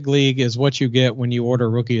 Little Big League is what you get when you order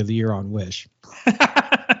Rookie of the Year on Wish.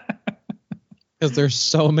 Because there's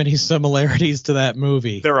so many similarities to that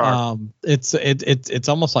movie. There are. It's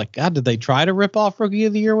almost like, God, did they try to rip off Rookie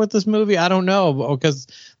of the Year with this movie? I don't know, because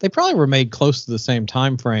they probably were made close to the same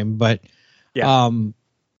time frame. But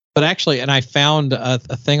but actually, and I found a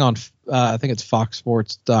thing on I think it's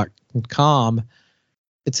foxsports.com.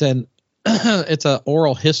 It's an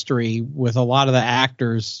oral history with a lot of the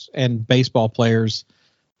actors and baseball players.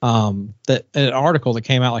 An article that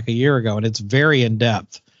came out like a year ago, and it's very in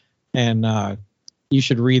depth. And you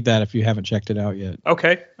should read that if you haven't checked it out yet.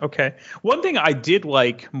 Okay. One thing I did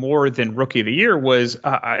like more than Rookie of the Year was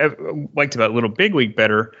I liked about Little Big League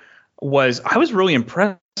better was I was really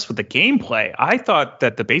impressed with the gameplay. I thought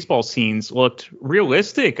that the baseball scenes looked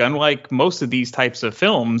realistic, unlike most of these types of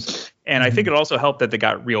films. And I think it also helped that they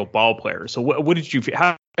got real ball players. So what did you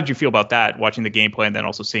how did you feel about that, watching the gameplay and then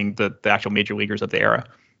also seeing the actual major leaguers of the era?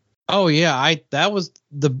 Oh yeah, that was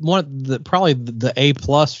probably the A+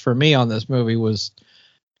 for me on this movie was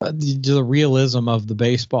the realism of the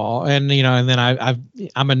baseball. And and then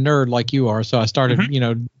I'm a nerd like you are, so I started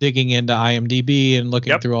digging into IMDb and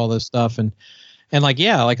looking through all this stuff and like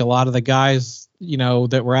a lot of the guys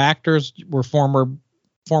that were actors were former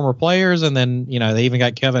players, and then they even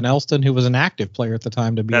got Kevin Elston, who was an active player at the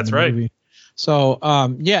time, to be in the movie. So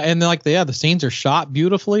and then the scenes are shot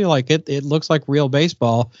beautifully, like it looks like real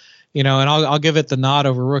baseball, and I'll give it the nod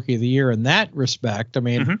over Rookie of the Year in that respect. I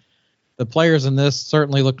mean, the players in this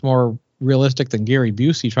certainly looked more realistic than Gary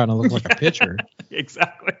Busey trying to look like a pitcher.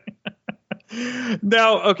 Exactly.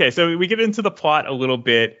 Now, okay, so we get into the plot a little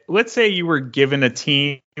bit. Let's say you were given a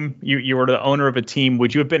team, you were the owner of a team.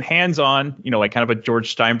 Would you have been hands-on, like kind of a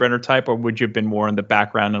George Steinbrenner type, or would you have been more in the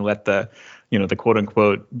background and let the, the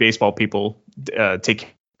quote-unquote baseball people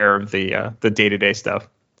take care of the day-to-day stuff?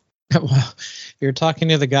 Well, you're talking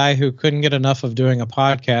to the guy who couldn't get enough of doing a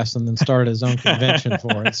podcast and then started his own convention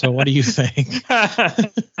for it. So what do you think?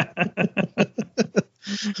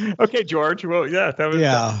 Okay, George. Well, yeah, that was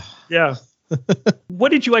yeah.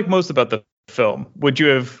 What did you like most about the film? Was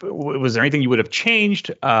there anything you would have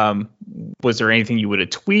changed? Was there anything you would have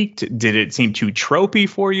tweaked? Did it seem too tropey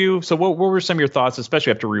for you? So what were some of your thoughts,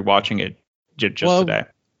 especially after rewatching it just today?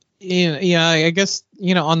 Yeah, I guess,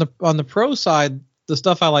 on the pro side, the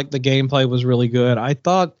stuff I liked, the gameplay was really good. I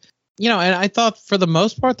thought, and I thought for the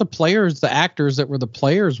most part, the actors that were the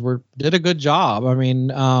players did a good job. I mean,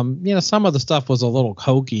 some of the stuff was a little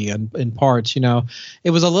hokey in parts. It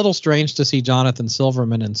was a little strange to see Jonathan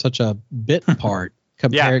Silverman in such a bit part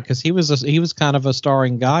compared, because he was kind of a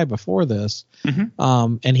starring guy before this,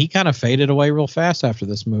 and he kind of faded away real fast after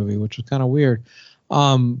this movie, which was kind of weird.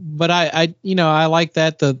 But I like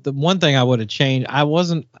that. The one thing I would have changed,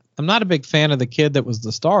 I'm not a big fan of the kid that was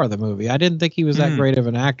the star of the movie. I didn't think he was that great of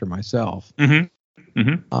an actor myself. I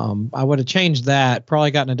would have changed that,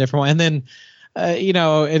 probably gotten a different one. And then,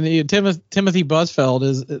 Timothy Busfield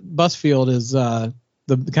is the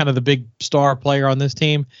kind of the big star player on this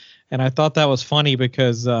team. And I thought that was funny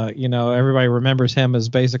because, everybody remembers him as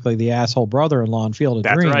basically the asshole brother-in-law in Field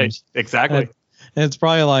of Dreams. That's right. Exactly. And it's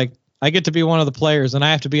probably like, I get to be one of the players, and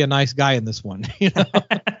I have to be a nice guy in this one.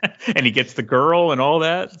 And he gets the girl and all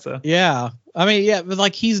that. So yeah, I mean, but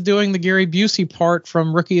like he's doing the Gary Busey part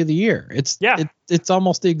from Rookie of the Year. It's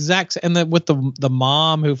almost the exact. And then with the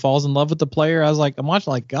mom who falls in love with the player, I was like, I'm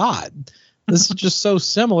watching like, God, this is just so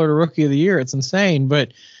similar to Rookie of the Year. It's insane.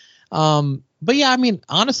 But yeah, I mean,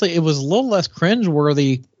 honestly, it was a little less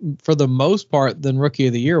cringeworthy for the most part than Rookie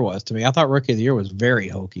of the Year was to me. I thought Rookie of the Year was very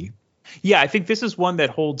hokey. Yeah, I think this is one that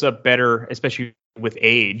holds up better, especially with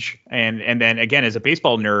age. And then again, as a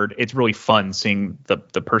baseball nerd, it's really fun seeing the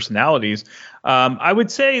personalities. I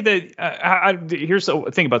would say that here's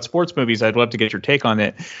the thing about sports movies. I'd love to get your take on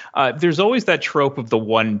it. There's always that trope of the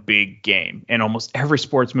one big game in almost every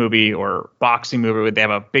sports movie or boxing movie where they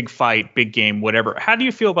have a big fight, big game, whatever. How do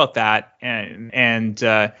you feel about that? And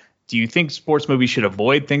do you think sports movies should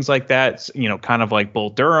avoid things like that, kind of like Bull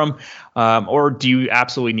Durham, or do you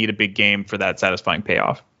absolutely need a big game for that satisfying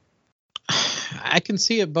payoff? I can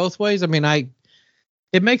see it both ways. I mean,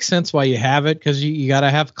 it makes sense why you have it, because you got to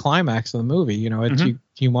have climax of the movie.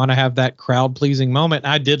 You want to have that crowd pleasing moment.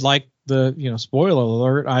 I did like the, spoiler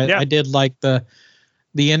alert. I did like the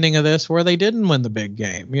ending of this where they didn't win the big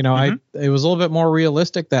game. It was a little bit more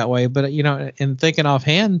realistic that way. But in thinking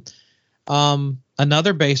offhand,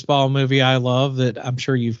 another baseball movie I love that I'm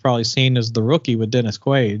sure you've probably seen is The Rookie with Dennis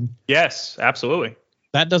Quaid. Yes, absolutely.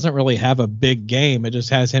 That doesn't really have a big game. It just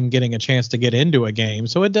has him getting a chance to get into a game.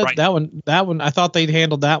 So it does that one. I thought they'd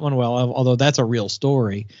handled that one well, although that's a real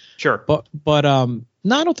story. Sure. But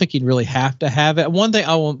no, I don't think you'd really have to have it. One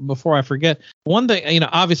thing before I forget,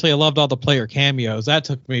 obviously I loved all the player cameos. That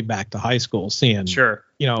took me back to high school seeing, Sandy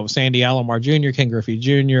Alomar Jr., Ken Griffey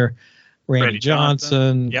Jr., Randy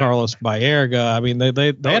Johnson, Carlos Baerga. I mean,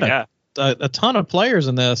 they had a ton of players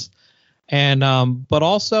in this, and but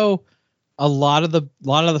also a lot of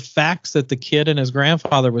the facts that the kid and his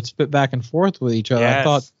grandfather would spit back and forth with each other. Yes.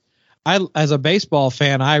 I thought, as a baseball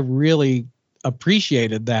fan, I really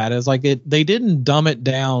appreciated that. It's like they didn't dumb it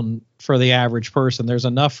down for the average person. There's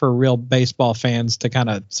enough for real baseball fans to kind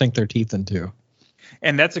of sink their teeth into.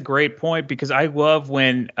 And that's a great point, because I love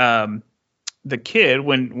when the kid,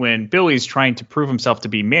 when Billy's trying to prove himself to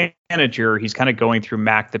be manager, he's kind of going through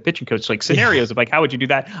Mac, the pitching coach, like scenarios of like, how would you do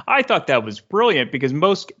that? I thought that was brilliant, because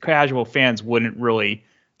most casual fans they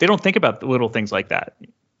don't think about the little things like that.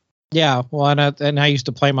 Yeah, well, and I used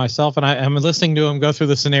to play myself, and I'm listening to him go through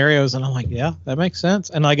the scenarios, and I'm like, yeah, that makes sense.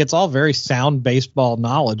 And like, it's all very sound baseball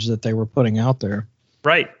knowledge that they were putting out there.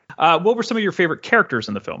 Right. What were some of your favorite characters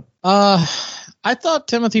in the film? I thought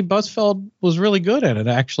Timothy Busfield was really good at it,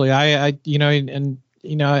 actually. I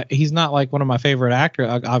he's not like one of my favorite actors.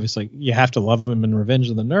 Obviously, you have to love him in Revenge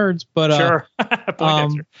of the Nerds, but sure.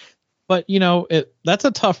 But that's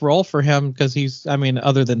a tough role for him because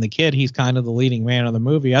other than the kid, he's kind of the leading man of the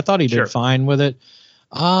movie. I thought he did fine with it.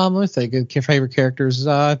 Let me think. Favorite characters.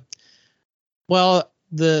 Well,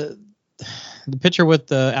 the pitcher with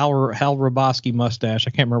the Hal Roboski mustache.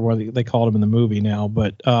 I can't remember what they called him in the movie now,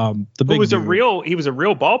 but he was a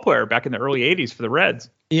real ball player back in the early '80s for the Reds.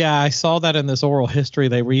 Yeah, I saw that in this oral history.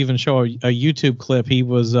 They were even show a YouTube clip.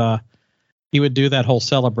 He would do that whole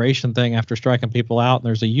celebration thing after striking people out. And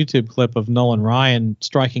there's a YouTube clip of Nolan Ryan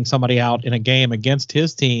striking somebody out in a game against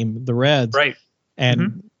his team, the Reds. Right.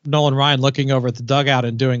 And Nolan Ryan looking over at the dugout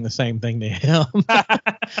and doing the same thing to him.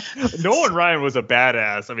 Nolan Ryan was a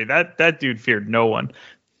badass. I mean, that dude feared no one.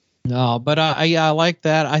 No, but I like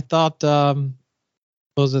that. I thought,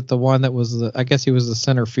 was it the one that was I guess he was the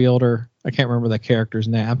center fielder. I can't remember the character's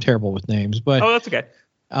name. I'm terrible with names, but that's okay.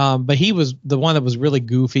 But he was the one that was really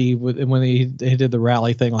goofy when he did the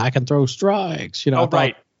rally thing. Like, I can throw strikes,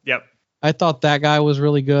 right. Yep. I thought that guy was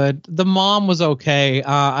really good. The mom was okay.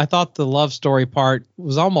 I thought the love story part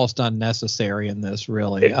was almost unnecessary in this,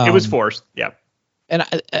 really. It was forced. Yep. And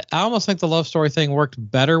I almost think the love story thing worked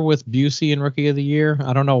better with Busey in Rookie of the Year.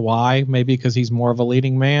 I don't know why. Maybe because he's more of a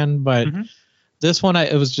leading man. But this one,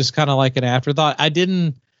 it was just kind of like an afterthought. I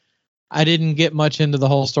didn't get much into the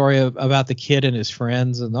whole story about the kid and his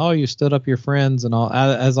friends and, you stood up your friends and all.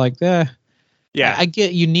 I was like, yeah, I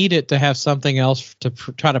get you need it to have something else to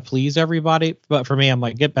try to please everybody. But for me, I'm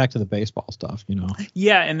like, get back to the baseball stuff,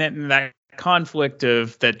 Yeah. And then that conflict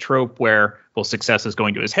of that trope where, well, success is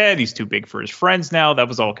going to his head. He's too big for his friends now. That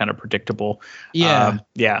was all kind of predictable. Yeah.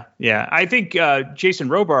 Yeah. I think Jason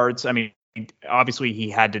Robards, obviously he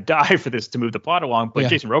had to die for this to move the plot along, but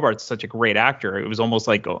Jason Robards is such a great actor. It was almost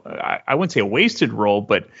like I wouldn't say a wasted role,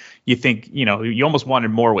 but you think you almost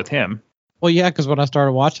wanted more with him. Well, yeah, because when I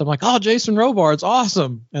started watching, I'm like, oh, Jason Robards,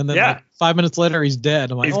 awesome, and then like 5 minutes later he's dead.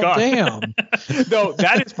 I'm like, gone. Damn. No,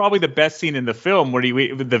 that is probably the best scene in the film when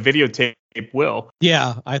the videotape Will.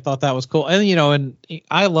 Yeah, I thought that was cool, and and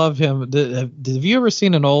I love him. Have you ever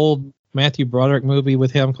seen an old Matthew Broderick movie with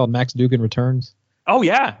him called Max Dugan Returns? Oh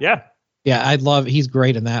yeah. Yeah, he's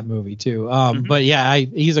great in that movie too. But yeah,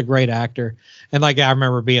 he's a great actor. And like, I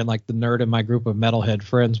remember being like the nerd in my group of metalhead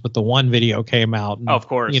friends, but the one video came out. And, of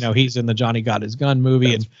course. He's in the Johnny Got His Gun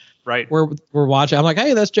movie. That's right. We're watching. I'm like,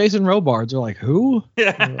 hey, that's Jason Robards. They're like, who?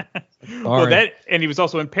 Yeah. And he was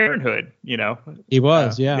also in Parenthood, He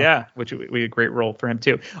was, yeah. Yeah, which we had a great role for him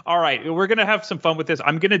too. All right, we're going to have some fun with this.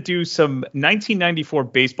 I'm going to do some 1994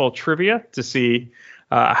 baseball trivia to see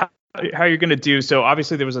how you're going to do. So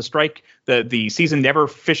obviously there was a strike. The season never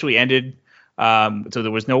officially ended. So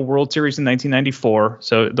there was no World Series in 1994.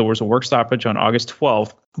 So there was a work stoppage on August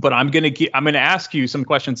 12th. But I'm going to ask you some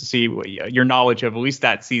questions to see your knowledge of at least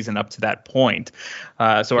that season up to that point.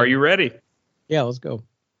 So are you ready? Yeah, let's go.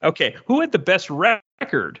 Okay. Who had the best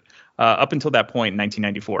record up until that point in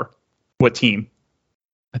 1994? What team?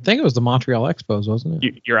 I think it was the Montreal Expos, wasn't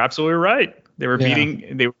it? You're absolutely right. They were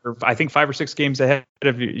they were, I think, 5 or 6 games ahead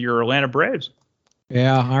of your Atlanta Braves.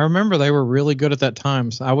 Yeah, I remember they were really good at that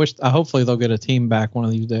time. So hopefully they'll get a team back one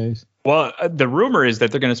of these days. Well, the rumor is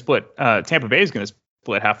that they're going to split. Tampa Bay is going to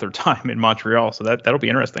split half their time in Montreal. So that'll be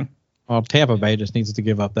interesting. Well, Tampa Bay just needs to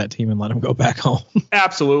give up that team and let them go back home.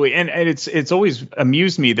 Absolutely. And it's always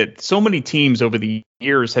amused me that so many teams over the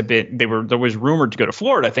years there was rumored to go to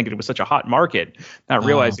Florida. I think it was such a hot market, not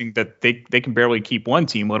realizing that they can barely keep one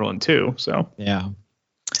team, let alone two. So yeah.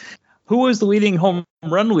 Who was the leading home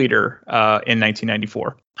run leader in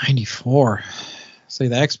 1994? 94. See,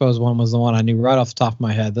 the Expos one was the one I knew right off the top of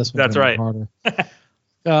my head. This one's right. Harder.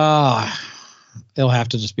 It'll have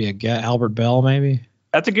to just be a guess. Albert Bell, maybe.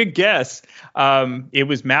 That's a good guess. It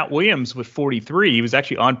was Matt Williams with 43. He was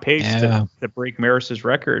actually on pace to break Maris's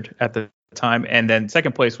record at the time. And then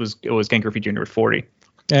second place was Ken Griffey Jr. with 40.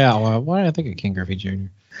 Yeah, well, why did I think of Ken Griffey Jr.?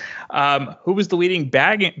 Who was the leading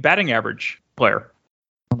batting average player?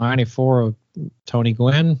 94, Tony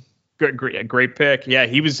Gwynn. Great pick. Yeah,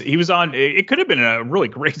 he was on. It could have been a really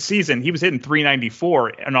great season. He was hitting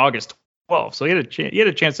 394 on August 12th, so he had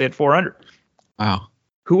a chance to hit 400. Wow.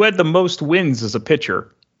 Who had the most wins as a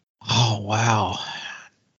pitcher? Oh, wow.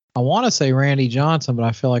 I want to say Randy Johnson, but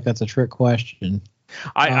I feel like that's a trick question.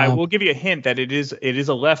 I will give you a hint that it is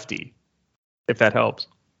a lefty, if that helps.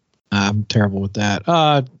 I'm terrible with that.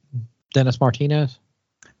 Dennis Martinez?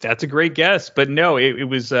 That's a great guess, but no, it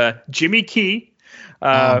was Jimmy Key.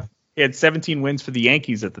 He had 17 wins for the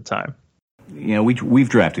Yankees at the time. You know, we've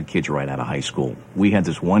drafted kids right out of high school. We had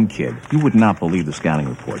this one kid. You would not believe the scouting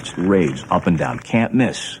reports. Raves, up and down, can't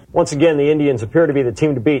miss. Once again, the Indians appear to be the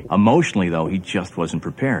team to beat. Emotionally, though, he just wasn't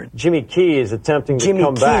prepared. Jimmy Key is attempting to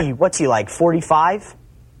come back. Jimmy Key, what's he like, 45?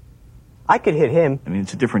 I could hit him. I mean,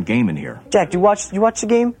 it's a different game in here. Jack, you watch the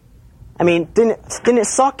game? I mean, didn't it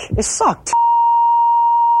suck? It sucked.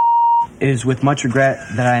 It is with much regret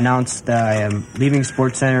that I announced that I am leaving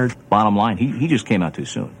SportsCenter. Bottom line, he just came out too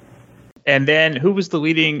soon. And then who was the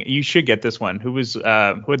leading? You should get this one. Who had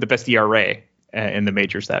the best ERA in the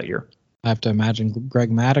majors that year? I have to imagine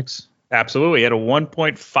Greg Maddux. Absolutely, he had a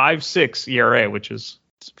 1.56 ERA, which is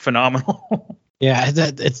phenomenal. Yeah,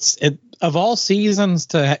 it's of all seasons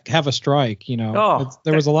to have a strike. You know,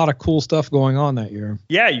 there was a lot of cool stuff going on that year.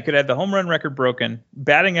 Yeah, you could have the home run record broken,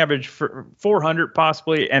 batting average for 400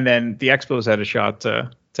 possibly, and then the Expos had a shot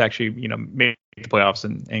to actually make the playoffs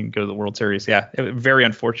and go to the World Series. Yeah, very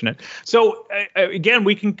unfortunate. So again,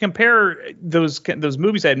 we can compare those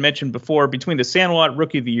movies I had mentioned before between The Sandlot,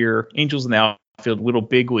 Rookie of the Year, Angels in the Outfield, Little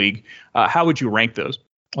Big League. How would you rank those?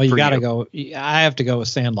 Well, you got to go. I have to go with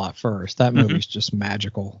Sandlot first. That movie's just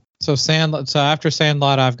magical. So Sandlot. So after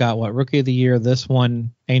Sandlot, I've got Rookie of the Year. This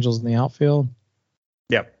one, Angels in the Outfield.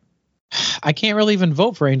 Yep. I can't really even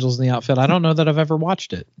vote for Angels in the Outfield. I don't know that I've ever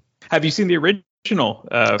watched it. Have you seen the original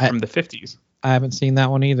from the 50s? I haven't seen that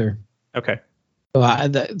one either. Okay.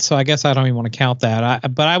 So I guess I don't even want to count that.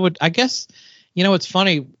 I guess, it's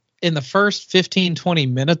funny. In the first 15, 20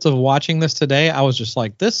 minutes of watching this today, I was just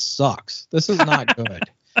like, this sucks. This is not good.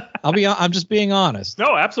 I'm just being honest.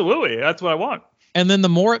 No, absolutely. That's what I want. And then the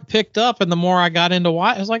more it picked up and the more I got into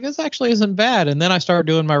why, I was like, this actually isn't bad. And then I started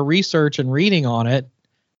doing my research and reading on it.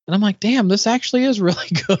 And I'm like, damn, this actually is really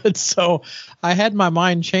good. So I had my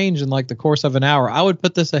mind change in like the course of an hour. I would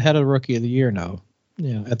put this ahead of Rookie of the Year now.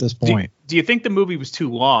 Yeah, at this point. Do you think the movie was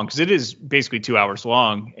too long? Because it is basically 2 hours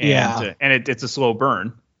long. And, and it's a slow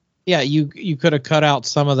burn. Yeah, you could have cut out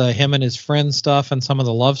some of the him and his friend stuff and some of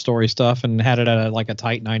the love story stuff and had it at a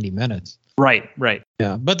tight 90 minutes. Right.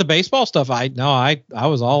 Yeah, but the baseball stuff, I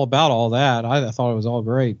was all about all that. I thought it was all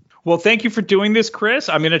great. Well, thank you for doing this, Chris.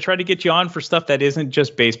 I'm going to try to get you on for stuff that isn't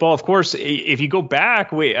just baseball. Of course, if you go back,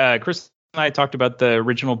 Chris and I talked about the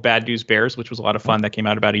original Bad News Bears, which was a lot of fun. That came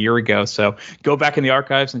out about a year ago. So go back in the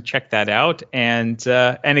archives and check that out. And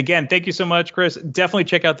again, thank you so much, Chris. Definitely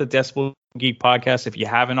check out the Decibel Geek podcast if you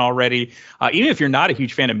haven't already. Even if you're not a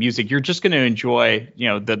huge fan of music, you're just going to enjoy,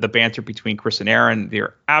 the banter between Chris and Aaron.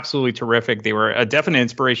 They're absolutely terrific. They were a definite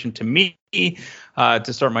inspiration to me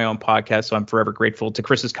to start my own podcast. So I'm forever grateful to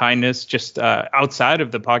Chris's kindness, just outside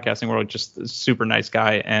of the podcasting world, just a super nice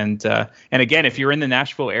guy. And again, if you're in the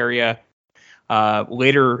Nashville area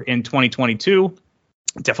later in 2022,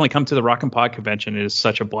 definitely come to the Rock and Pod convention. It is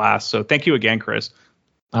such a blast. So thank you again, Chris.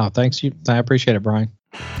 Oh, thanks. I appreciate it, Brian.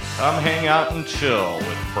 Come hang out and chill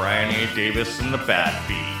with Brian A. Davis and the Bad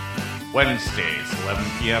Beat. Wednesdays, 11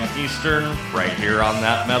 p.m. Eastern, right here on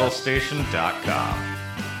thatmetalstation.com.